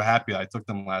I was so happy I took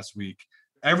them last week.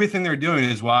 Everything they're doing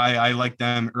is why I like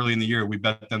them early in the year. We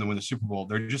bet them to win the Super Bowl.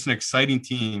 They're just an exciting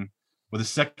team with a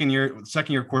second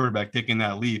year quarterback taking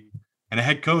that leap and a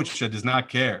head coach that does not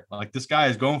care. Like this guy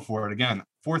is going for it again,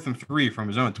 4th and 3 from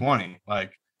his own 20.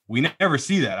 Like we never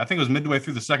see that. I think it was midway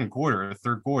through the second quarter or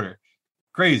third quarter.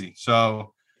 Crazy.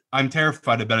 So I'm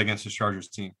terrified to bet against the Chargers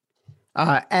team.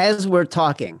 As we're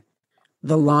talking,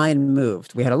 the line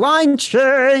moved. We had a line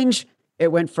change.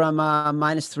 It went from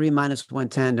 -3,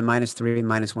 -110 to -3,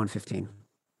 -115.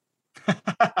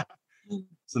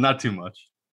 So not too much.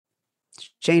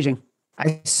 It's changing.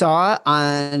 I saw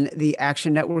on the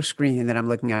Action Network screen that I'm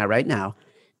looking at right now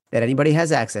that anybody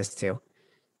has access to,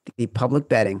 the public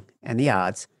betting and the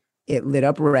odds, it lit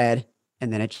up red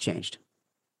and then it changed.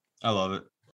 I love it.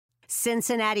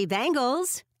 Cincinnati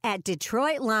Bengals at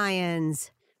Detroit Lions.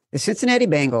 The Cincinnati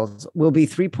Bengals will be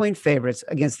 3-point favorites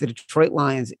against the Detroit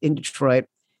Lions in Detroit.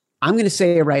 I'm going to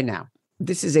say it right now.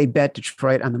 This is a bet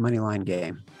Detroit on the money line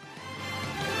game.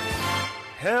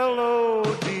 Hello,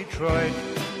 Detroit.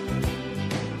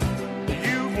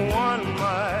 You've won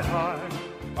my heart.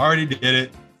 Already did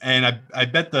it. And I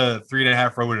bet the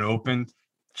 3.5 row when it opened.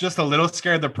 Just a little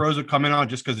scared the pros would come in on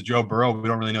just because of Joe Burrow. We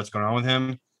don't really know what's going on with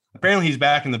him. Apparently he's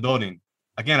back in the building.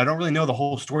 Again, I don't really know the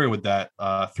whole story with that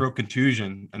throat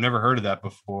contusion. I've never heard of that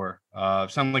before.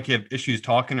 Sounded like he had issues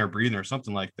talking or breathing or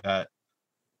something like that.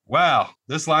 Wow,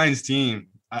 this Lions team,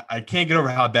 I can't get over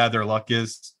how bad their luck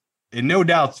is. It no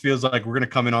doubt feels like we're going to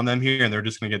come in on them here and they're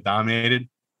just going to get dominated.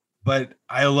 But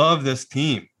I love this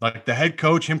team. Like the head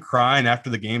coach, him crying after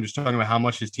the game, just talking about how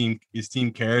much his team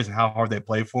cares and how hard they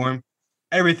play for him.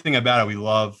 Everything about it we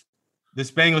love.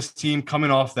 This Bengals team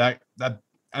coming off that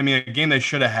I mean, a game they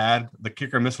should have had, the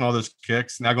kicker missing all those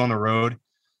kicks, now going on the road.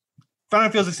 Kind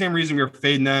of feels the same reason we were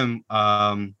fading them,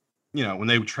 when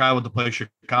they traveled to play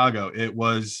Chicago. It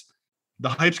was the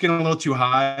hype's getting a little too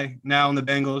high now in the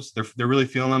Bengals. They're really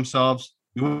feeling themselves.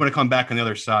 We want to come back on the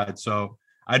other side. So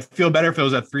I'd feel better if it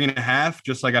was at 3.5,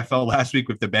 just like I felt last week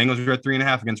with the Bengals were at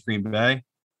 3.5 against Green Bay.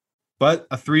 But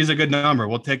a 3 is a good number.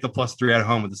 We'll take the +3 at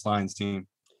home with this Lions team.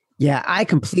 Yeah, I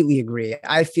completely agree.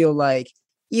 I feel like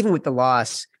even with the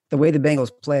loss, the way the Bengals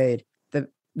played,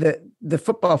 the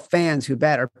football fans who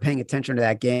bet are paying attention to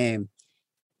that game.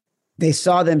 They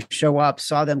saw them show up,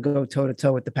 saw them go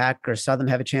toe-to-toe with the Packers, saw them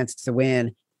have a chance to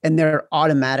win, and they're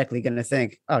automatically going to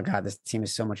think, oh, God, this team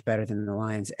is so much better than the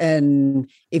Lions.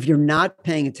 And if you're not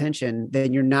paying attention,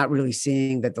 then you're not really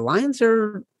seeing that the Lions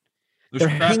they're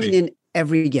hanging in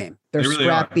every game. They're really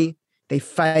scrappy. Are. They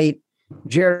fight.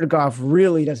 Jared Goff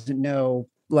really doesn't know,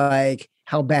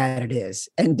 how bad it is.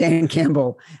 And Dan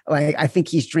Campbell, I think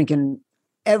he's drinking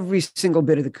every single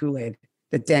bit of the Kool-Aid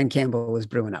that Dan Campbell was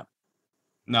brewing up.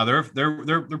 No, they're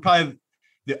probably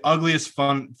the ugliest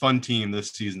fun team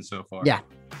this season so far. Yeah.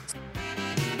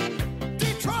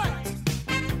 Detroit.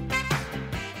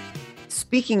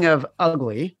 Speaking of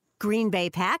ugly, Green Bay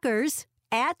Packers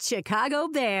at Chicago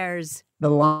Bears. the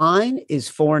line is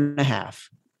 4.5.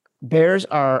 Bears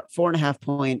are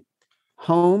 4.5-point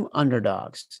home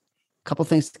underdogs. A couple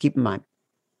things to keep in mind.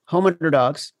 Home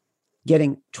underdogs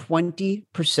getting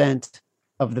 20%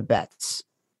 of the bets.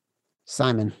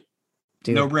 Simon,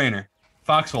 dude. No brainer.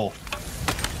 Foxhole.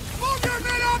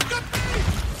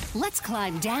 Let's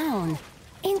climb down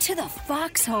into the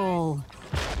foxhole.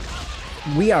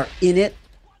 We are in it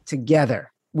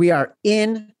together. We are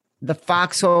in the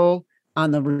foxhole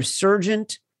on the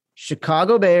resurgent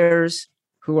Chicago Bears,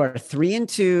 who are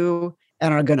 3-2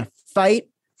 and are going to fight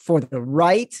for the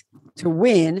right to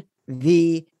win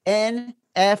the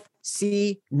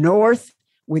NFC North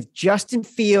with Justin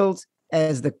Fields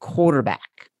as the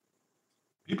quarterback.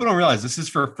 People don't realize this is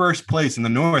for first place in the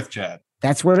North, Chad.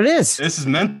 That's what it is. This is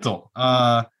mental.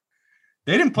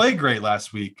 They didn't play great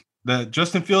last week. The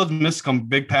Justin Fields missed some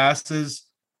big passes.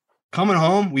 Coming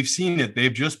home, we've seen it.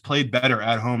 They've just played better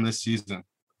at home this season.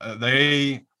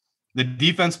 The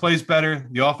defense plays better.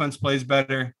 The offense plays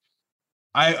better.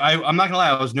 I'm not gonna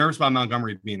lie. I was nervous about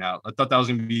Montgomery being out. I thought that was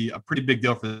gonna be a pretty big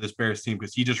deal for this Bears team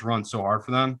because he just runs so hard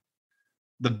for them.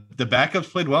 The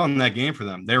backups played well in that game for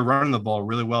them. They're running the ball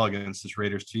really well against this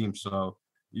Raiders team. So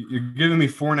you're giving me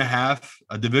 4.5,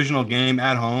 a divisional game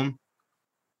at home.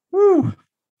 Woo!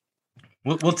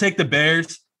 We'll take the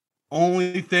Bears.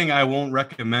 Only thing I won't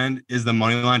recommend is the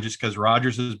money line just because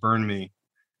Rodgers has burned me.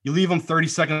 You leave him 30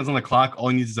 seconds on the clock, all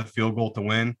he needs is a field goal to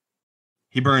win.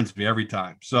 he burns me every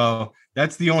time. So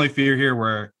that's the only fear here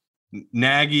where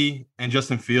Nagy and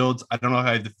Justin Fields, I don't know if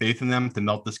I have the faith in them to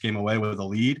melt this game away with a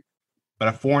lead, but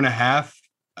at 4.5,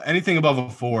 anything above a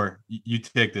 4, you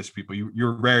take this, people.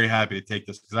 You're very happy to take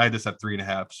this because I had this at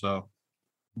 3.5. So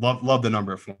love the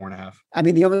number of 4.5. I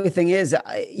mean, the only thing is,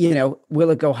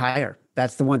 will it go higher?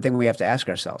 That's the one thing we have to ask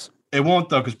ourselves. It won't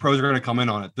though, because pros are going to come in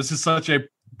on it. This is such a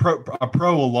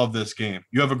pro will love this game.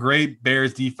 You have a great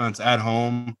Bears defense at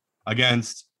home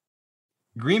against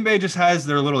Green Bay. Just has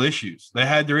their little issues. They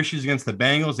had their issues against the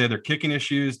Bengals. They had their kicking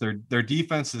issues. Their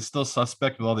defense is still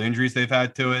suspect with all the injuries they've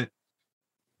had to it.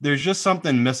 There's just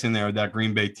something missing there with that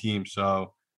Green Bay team.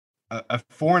 So a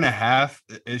 4.5,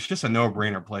 it's just a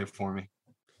no-brainer play for me.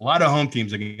 A lot of home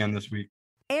teams again this week.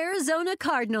 Arizona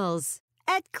Cardinals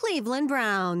at Cleveland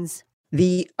Browns.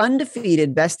 The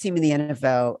undefeated best team in the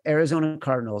NFL, Arizona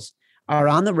Cardinals, are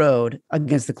on the road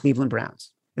against the Cleveland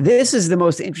Browns. This is the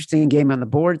most interesting game on the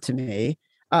board to me.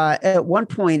 At one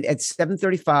point at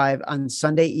 7:35 on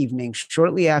Sunday evening,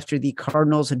 shortly after the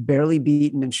Cardinals had barely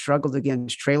beaten and struggled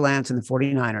against Trey Lance and the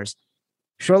 49ers,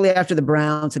 shortly after the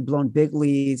Browns had blown big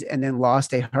leads and then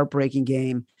lost a heartbreaking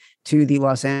game to the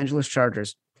Los Angeles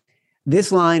Chargers,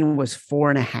 this line was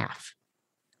 4.5.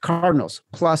 Cardinals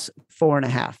plus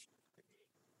 4.5.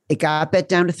 It got bet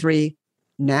down to 3.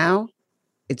 Now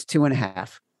it's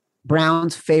 2.5.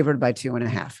 Browns favored by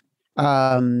 2.5.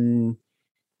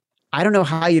 I don't know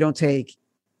how you don't take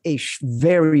a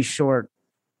very short,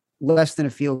 less than a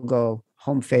field goal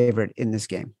home favorite in this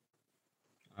game.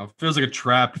 It feels like a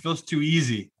trap. It feels too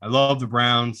easy. I love the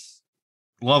Browns.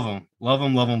 Love them. Love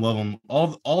them, love them, love them.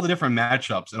 All the different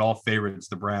matchups and all favorites,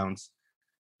 the Browns.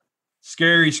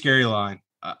 Scary, scary line.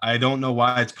 I don't know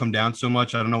why it's come down so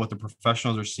much. I don't know what the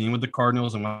professionals are seeing with the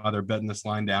Cardinals and why they're betting this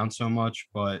line down so much,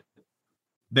 but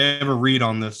they have a read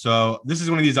on this. So this is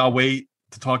one of these I'll wait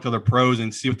to talk to other pros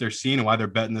and see what they're seeing and why they're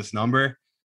betting this number.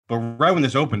 But right when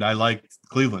this opened, I liked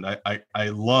Cleveland. I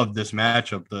love this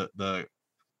matchup.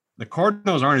 The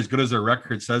Cardinals aren't as good as their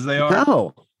record says they are.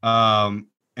 No.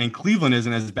 And Cleveland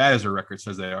isn't as bad as their record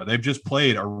says they are. They've just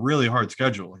played a really hard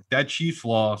schedule. That Chiefs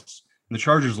loss and the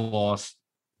Chargers loss,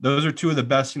 those are two of the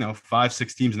best,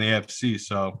 5-6 teams in the AFC.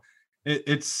 So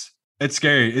it's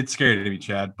scary. It's scary to me,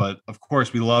 Chad. But of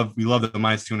course, we love the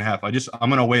 -2.5. I'm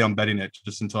gonna wait on betting it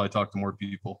just until I talk to more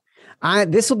people.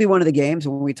 This will be one of the games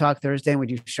when we talk Thursday and we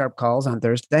do sharp calls on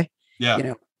Thursday.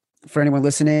 Yeah. For anyone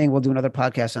listening, we'll do another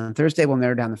podcast on Thursday. We'll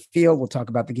narrow down the field. We'll talk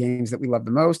about the games that we love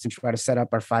the most and try to set up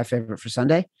our 5 favorite for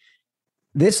Sunday.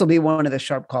 This will be one of the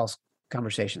sharp calls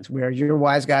conversations where your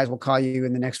wise guys will call you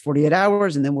in the next 48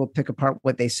 hours, and then we'll pick apart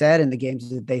what they said and the games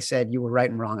that they said you were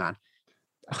right and wrong on.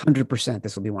 100%.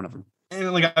 This will be one of them.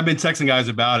 And I've been texting guys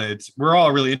about it. We're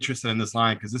all really interested in this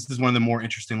line because this is one of the more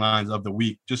interesting lines of the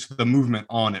week. Just the movement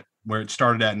on it, where it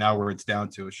started at, now where it's down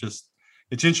to.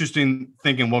 It's interesting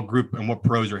thinking what group and what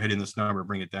pros are hitting this number,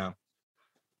 bring it down.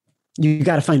 You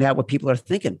got to find out what people are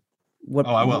thinking.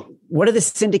 I will. What are the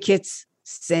syndicates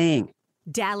saying?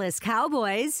 Dallas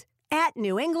Cowboys at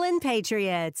New England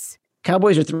Patriots.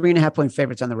 Cowboys are 3.5-point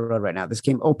favorites on the road right now. This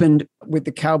game opened with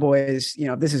the Cowboys.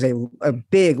 This is a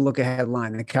big look ahead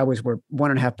line. The Cowboys were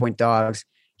 1.5-point dogs,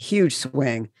 huge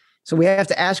swing. So we have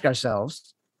to ask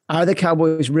ourselves, are the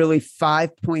Cowboys really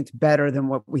 5 points better than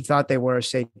what we thought they were,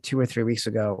 say, 2 or 3 weeks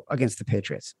ago against the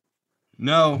Patriots?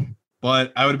 No,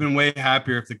 but I would have been way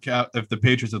happier if the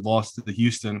Patriots had lost to the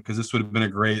Houston, because this would have been a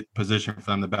great position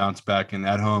for them to bounce back and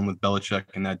at home with Belichick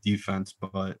and that defense.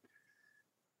 But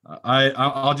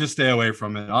I'll just stay away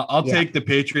from it. I'll take the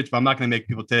Patriots, but I'm not going to make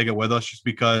people take it with us just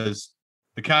because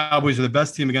the Cowboys are the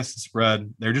best team against the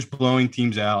spread. They're just blowing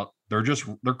teams out. They're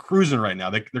cruising right now.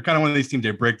 They're kind of one of these teams,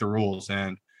 they break the rules.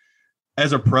 And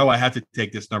as a pro, I have to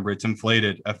take this number. It's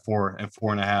inflated at 4 and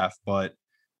 4.5, but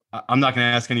I'm not going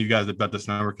to ask any of you guys to bet this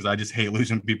number because I just hate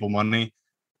losing people money.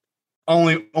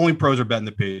 Only pros are betting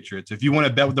the Patriots. If you want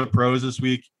to bet with the pros this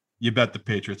week, you bet the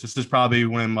Patriots. This is probably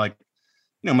one of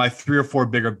my 3 or 4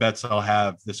 bigger bets I'll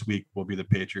have this week will be the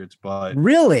Patriots. But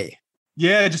really,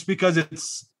 yeah, just because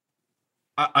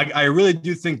I really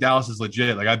do think Dallas is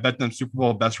legit. I bet them Super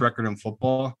Bowl best record in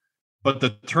football, but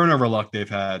the turnover luck they've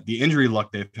had, the injury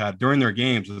luck they've had during their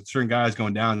games with certain guys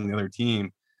going down in the other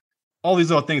team, all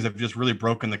these little things have just really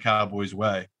broken the Cowboys'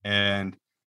 way. And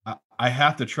I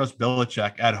have to trust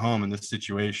Belichick at home in this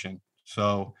situation.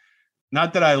 So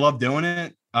not that I love doing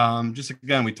it. Just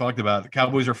again, we talked about it. The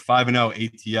Cowboys are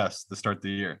 5-0 ATS to start the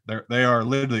year. They are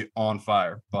literally on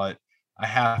fire, but I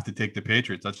have to take the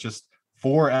Patriots. That's just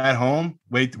 4 at home.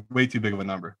 Way too big of a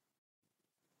number.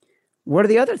 What are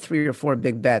the other 3 or 4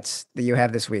 big bets that you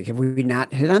have this week? Have we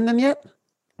not hit on them yet?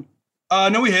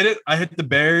 No, we hit it. I hit the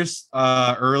Bears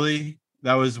early.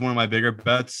 That was one of my bigger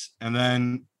bets. And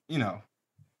then,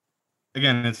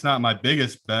 again, it's not my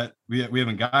biggest bet. We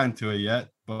haven't gotten to it yet.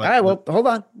 But All right, well, hold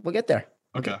on. We'll get there.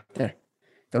 Okay. There.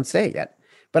 Don't say it yet.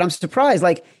 But I'm surprised.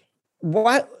 Like,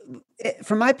 why,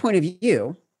 from my point of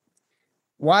view,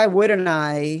 why wouldn't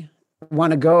I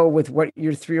want to go with what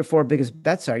your 3 or 4 biggest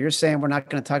bets are? You're saying we're not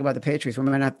going to talk about the Patriots. We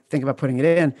might not think about putting it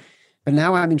in. But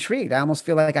now I'm intrigued. I almost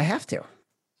feel like I have to.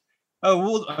 Oh,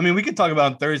 well, I mean, we could talk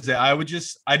about on Thursday. I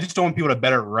just don't want people to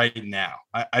bet it right now.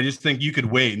 I just think you could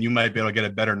wait and you might be able to get a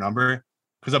better number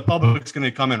because the public's going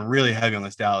to come in really heavy on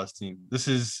this Dallas team. This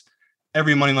is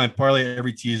every money line parlay,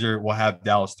 every teaser will have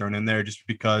Dallas thrown in there just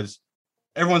because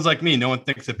everyone's like me. No one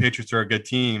thinks the Patriots are a good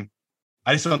team.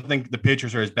 I just don't think the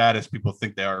Patriots are as bad as people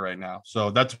think they are right now.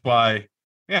 So that's why,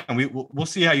 yeah, we'll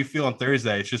see how you feel on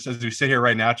Thursday. It's just as we sit here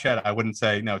right now, Chad, I wouldn't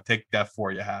say, no, take that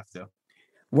 4. You have to.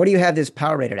 What do you have this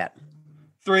power rated at?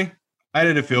 3. I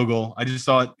did a field goal. I just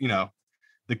thought,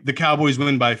 the Cowboys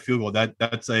win by a field goal.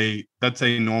 That's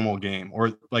a normal game.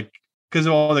 Or like because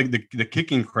of all the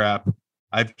kicking crap,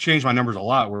 I've changed my numbers a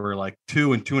lot. Where like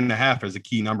 2 and 2.5 is a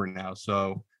key number now.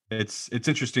 So it's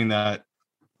interesting that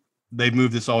they've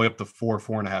moved this all the way up to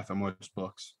 4.5 in most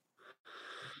books.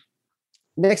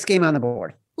 Next game on the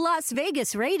board. Las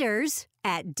Vegas Raiders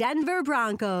at Denver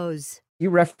Broncos. You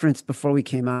referenced before we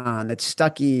came on that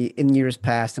Stuckey in years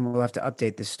past, and we'll have to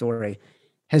update this story,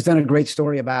 has done a great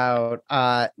story about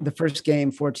the first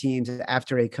game 4 teams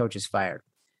after a coach is fired.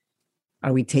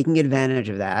 Are we taking advantage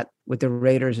of that with the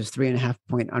Raiders as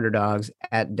 3.5-point underdogs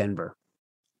at Denver?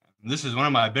 This is one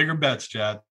of my bigger bets,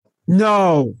 Chad.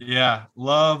 No. Yeah.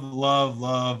 Love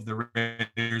the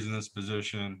Raiders in this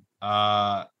position.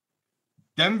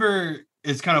 Denver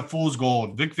is kind of fool's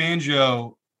gold. Vic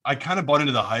Fangio, I kind of bought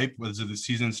into the hype as the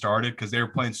season started because they were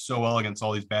playing so well against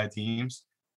all these bad teams.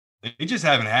 They just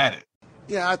haven't had it.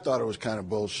 Yeah, I thought it was kind of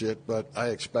bullshit, but I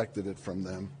expected it from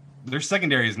them. Their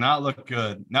secondary has not looked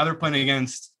good. Now they're playing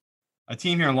against a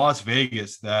team here in Las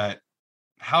Vegas that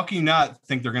how can you not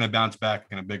think they're going to bounce back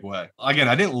in a big way? Again,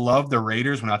 I didn't love the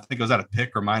Raiders when I think it was at a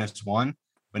pick or -1,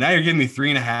 but now you're giving me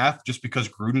 3.5 just because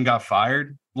Gruden got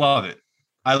fired. Love it.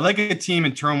 I like a team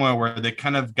in turmoil where they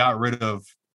kind of got rid of,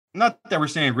 not that we're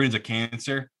saying Gruden's a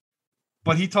cancer,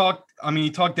 but he talked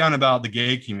down about the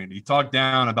gay community. He talked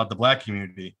down about the black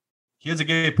community. He has a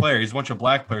gay player. He's a bunch of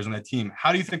black players on that team.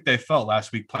 How do you think they felt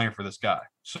last week playing for this guy?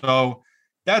 So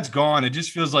that's gone. It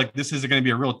just feels like this is going to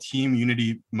be a real team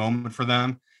unity moment for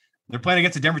them. They're playing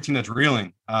against a Denver team that's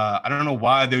reeling. I don't know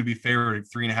why they would be favored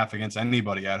 3.5 against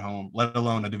anybody at home, let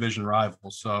alone a division rival.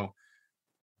 So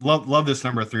love this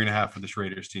number of 3.5 for this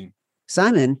Raiders team.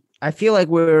 Simon, I feel like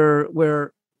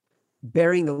we're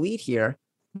bearing the lead here.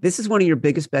 This is one of your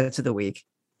biggest bets of the week.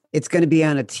 It's going to be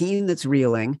on a team that's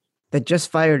reeling, that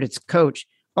just fired its coach.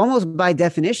 Almost by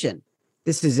definition,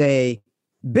 this is a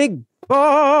big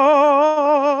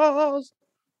balls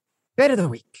bet of the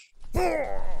week.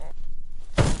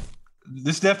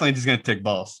 This definitely is going to take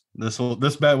balls.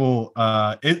 This bet will.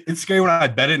 It's scary when I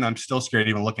bet it, and I'm still scared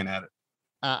even looking at it.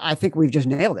 I think we've just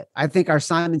nailed it. I think our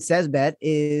Simon Says bet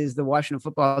is the Washington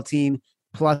football team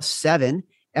 +7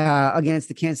 against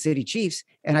the Kansas City Chiefs,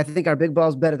 and I think our big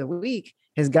balls bet of the week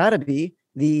has got to be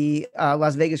the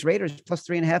Las Vegas Raiders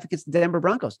 +3.5 against the Denver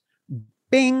Broncos.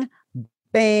 Bing,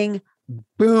 bang,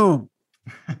 boom.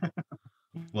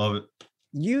 Love it.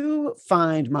 You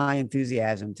find my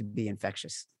enthusiasm to be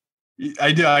infectious.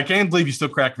 I do. I can't believe you still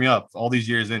crack me up all these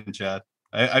years in, Chad.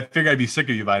 I figured I'd be sick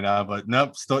of you by now, but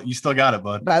nope, you still got it,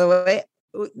 bud. By the way,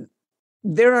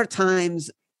 there are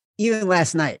times, even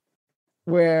last night,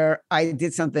 where I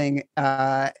did something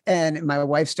and my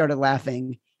wife started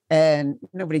laughing and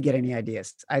nobody get any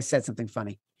ideas. I said something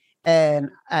funny and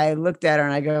I looked at her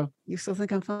and I go, "You still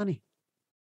think I'm funny?"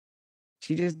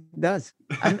 She just does.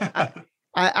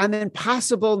 I'm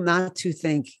impossible not to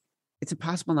think. It's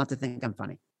impossible not to think I'm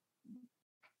funny.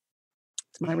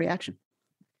 It's my reaction.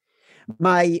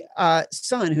 My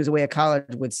son, who's away at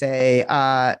college, would say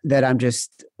that I'm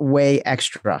just way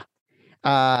extra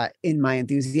in my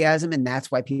enthusiasm, and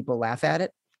that's why people laugh at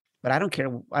it. But I don't care.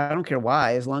 I don't care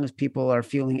why, as long as people are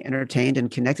feeling entertained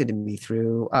and connected to me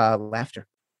through laughter.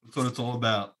 That's what it's all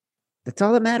about. That's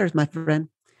all that matters, my friend.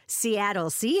 Seattle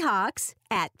Seahawks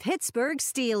at Pittsburgh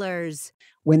Steelers.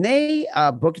 When they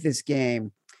booked this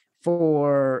game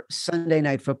for Sunday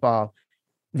Night Football,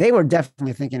 they were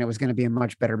definitely thinking it was going to be a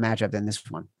much better matchup than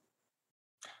this one.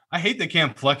 I hate they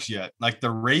can't flex yet. Like the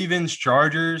Ravens,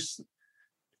 Chargers,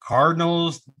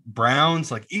 Cardinals, Browns,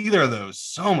 like either of those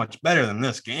so much better than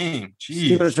this game. Jeez.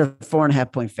 Steelers are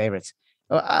 4.5-point favorites.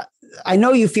 I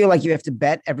know you feel like you have to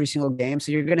bet every single game,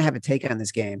 so you're going to have a take on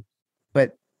this game,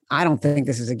 but I don't think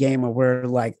this is a game where we're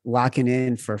like locking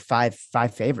in for five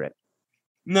favorite.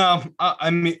 No, I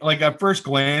mean, like at first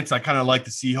glance, I kind of like the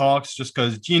Seahawks just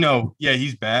because Geno, yeah,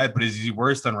 he's bad, but is he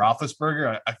worse than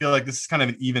Roethlisberger? I feel like this is kind of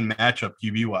an even matchup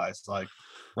QB wise. Like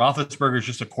Roethlisberger is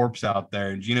just a corpse out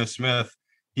there, and Geno Smith,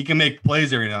 he can make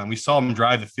plays every now and then. We saw him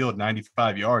drive the field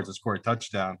 95 yards and score a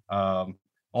touchdown.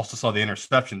 Also saw the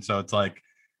interception, so it's like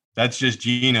that's just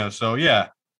Geno. So yeah,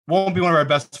 won't be one of our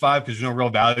best five because there's no real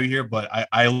value here. But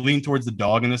I lean towards the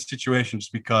dog in this situation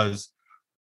just because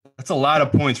that's a lot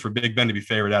of points for Big Ben to be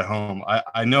favored at home.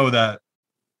 I know that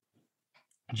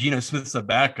Geno Smith's a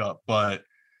backup, but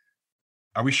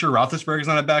are we sure Roethlisberger's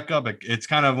not a backup? It's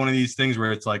kind of one of these things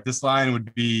where it's like this line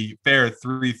would be fair at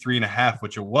 3.5,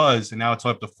 which it was, and now it's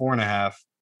up to 4.5.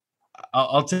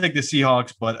 I'll take the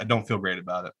Seahawks, but I don't feel great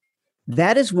about it.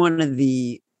 That is one of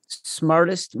the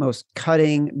smartest, most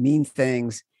cutting, mean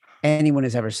things anyone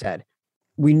has ever said.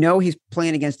 We know he's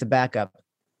playing against a backup,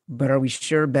 but are we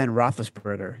sure Ben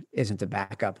Roethlisberger isn't a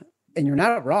backup? And you're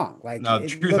not wrong. Like, no,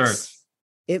 truth hurts.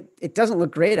 It doesn't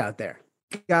look great out there.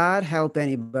 God help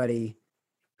anybody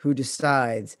who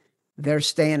decides they're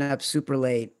staying up super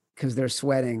late because they're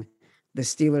sweating the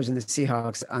Steelers and the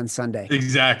Seahawks on Sunday.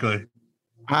 Exactly.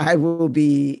 I will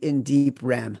be in deep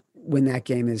REM when that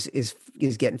game is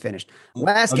getting finished.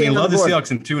 Last game. I love the the board.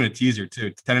 Seahawks in 2 and a teaser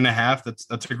too. 10.5.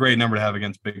 That's a great number to have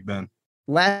against Big Ben.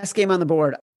 Last game on the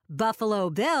board. Buffalo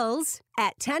Bills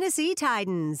at Tennessee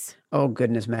Titans. Oh,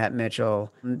 goodness, Matt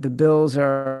Mitchell. The Bills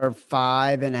are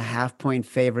 5.5 point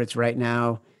favorites right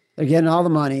now. They're getting all the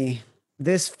money.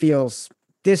 This feels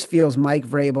Mike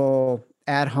Vrabel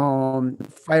at home,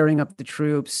 firing up the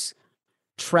troops,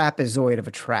 trapezoid of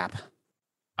a trap.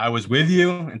 I was with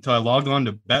you until I logged on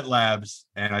to Bet Labs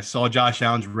and I saw Josh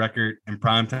Allen's record in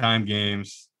primetime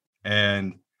games.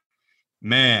 And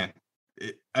man,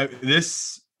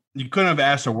 you couldn't have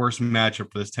asked a worse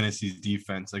matchup for this Tennessee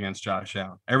defense against Josh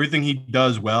Allen. Everything he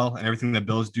does well and everything the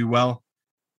Bills do well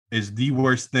is the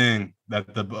worst thing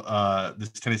that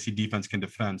this Tennessee defense can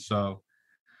defend. So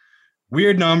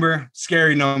weird number,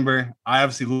 scary number. I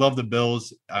obviously love the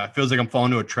Bills. It feels like I'm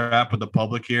falling into a trap with the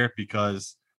public here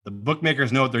because the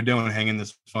bookmakers know what they're doing hanging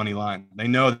this funny line. They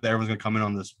know that everyone's going to come in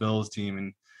on this Bills team,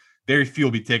 and very few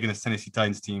will be taking this Tennessee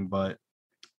Titans team. But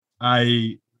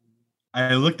I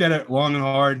looked at it long and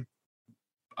hard.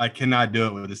 I cannot do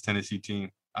it with this Tennessee team.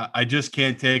 I just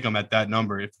can't take them at that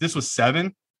number. If this was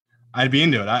 7, I'd be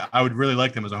into it. I would really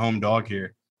like them as a home dog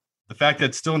here. The fact that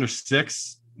it's still under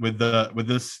 6 with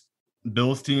this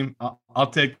Bills team,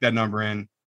 I'll take that number in.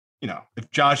 You know,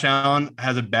 if Josh Allen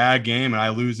has a bad game and I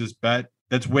lose this bet,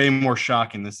 that's way more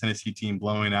shocking than this Tennessee team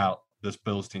blowing out this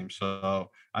Bills team. So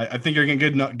I think you're going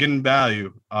to get in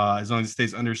value as long as it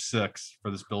stays under 6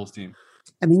 for this Bills team.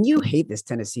 I mean, you hate this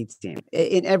Tennessee team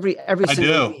in every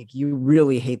single week. You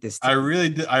really hate this team.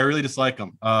 I really dislike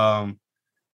them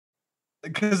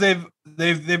because they've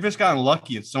just gotten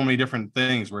lucky at so many different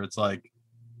things where it's like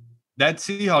that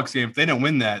Seahawks game. If they didn't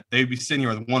win that, they'd be sitting here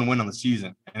with 1 win on the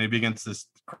season, and it'd be against this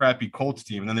crappy Colts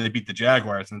team, and then they beat the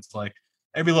Jaguars, and it's like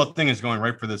every little thing is going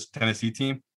right for this Tennessee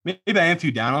team. Maybe I am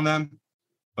too down on them,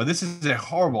 but this is a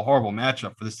horrible, horrible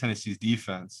matchup for this Tennessee's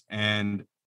defense, and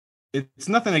it's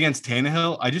nothing against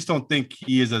Tannehill. I just don't think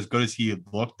he is as good as he had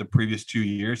looked the previous 2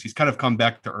 years. He's kind of come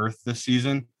back to earth this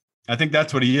season. I think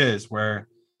that's what he is, where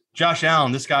Josh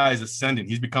Allen, this guy is ascending.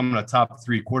 He's becoming a top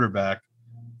 3 quarterback.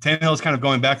 Tannehill is kind of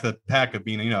going back to the pack of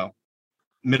being,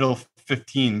 middle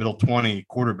 15, middle 20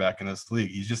 quarterback in this league.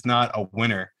 He's just not a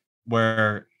winner,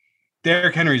 where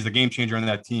Derrick Henry is the game changer on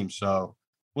that team. So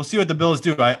we'll see what the Bills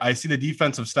do. I see the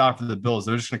defensive stop for the Bills.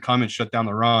 They're just going to come and shut down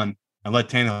the run and let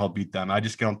Tannehill beat them. I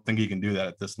just don't think he can do that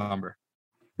at this number.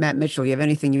 Matt Mitchell, you have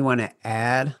anything you want to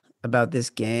add about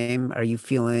this game? Are you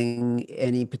feeling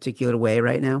any particular way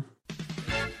right now?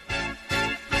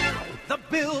 The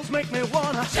Bills make me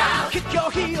wanna shout, kick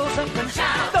your heels up and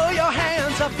shout, throw your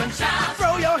hands up and shout,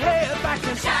 throw your head back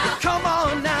and shout. Come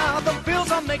on now, the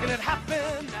Bills are making it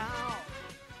happen now.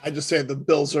 I just say the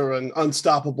Bills are an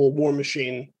unstoppable war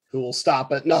machine who will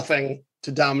stop at nothing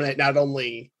to dominate not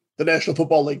only the National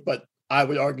Football League, but I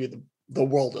would argue the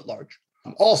world at large.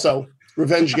 Also,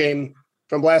 revenge game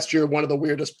from last year, one of the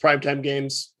weirdest primetime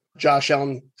games. Josh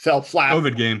Allen fell flat.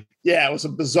 COVID game. Yeah, it was a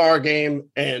bizarre game,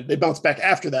 and they bounced back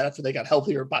after that, after they got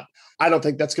healthier. But I don't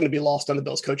think that's going to be lost on the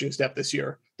Bills coaching staff this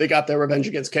year. They got their revenge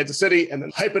against Kansas City, and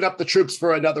then hyping up the troops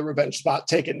for another revenge spot,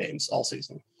 taking names all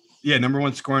season. Yeah, number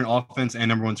 1 scoring offense and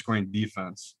number 1 scoring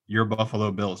defense. Your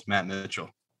Buffalo Bills, Matt Mitchell.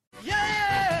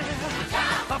 Yeah!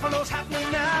 Buffalo's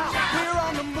happening now. We're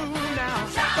on the move now.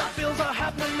 The Bills are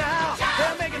happening now.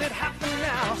 They're making it happen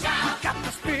now. We got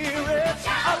the spirit,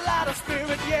 a lot of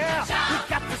spirit, yeah. We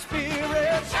got the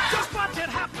spirit. Just watch it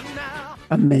happen now.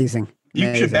 Amazing.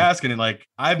 You should bask in it. Like,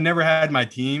 I've never had my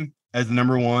team as the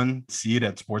number one seed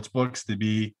at sportsbooks to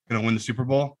be going to win the Super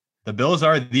Bowl. The Bills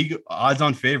are the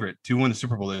odds-on favorite to win the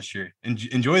Super Bowl this year.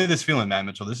 Enjoy this feeling, Matt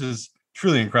Mitchell. This is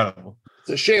truly incredible. It's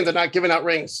a shame they're not giving out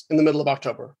rings in the middle of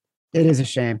October. It is a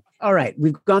shame. All right.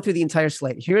 We've gone through the entire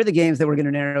slate. Here are the games that we're going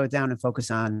to narrow it down and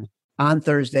focus on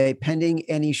Thursday, pending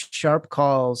any sharp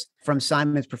calls from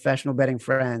Simon's professional betting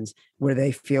friends where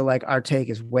they feel like our take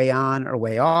is way on or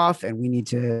way off and we need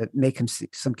to make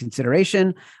some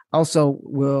consideration. Also,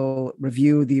 we'll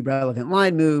review the relevant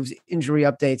line moves, injury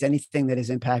updates, anything that is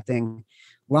impacting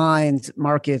lines,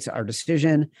 markets, our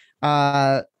decision.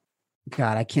 God,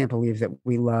 I can't believe that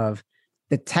we love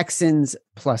the Texans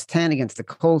 +10 against the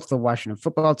Colts, the Washington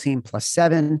football team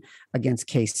 +7 against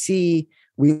KC.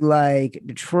 We like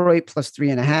Detroit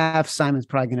 +3.5. Simon's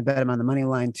probably going to bet him on the money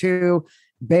line too.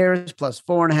 Bears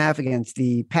 +4.5 against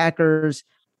the Packers.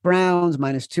 Browns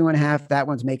 -2.5. That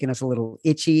one's making us a little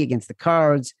itchy against the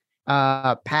Cards.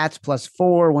 Pats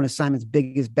 +4, one of Simon's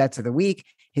biggest bets of the week.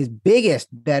 His biggest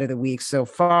bet of the week so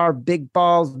far, big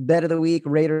balls bet of the week,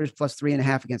 Raiders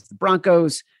 +3.5 against the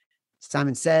Broncos.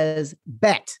 Simon says,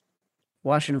 bet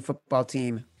Washington football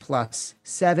team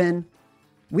 +7.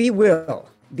 We will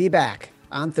be back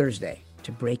on Thursday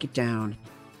to break it down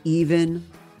even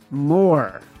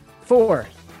more. For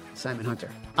Simon Hunter,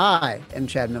 I am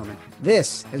Chad Millman.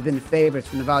 This has been the Favorites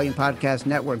from the Volume Podcast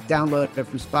Network. Download it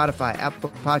from Spotify, Apple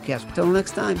Podcasts. Until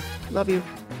next time, love you.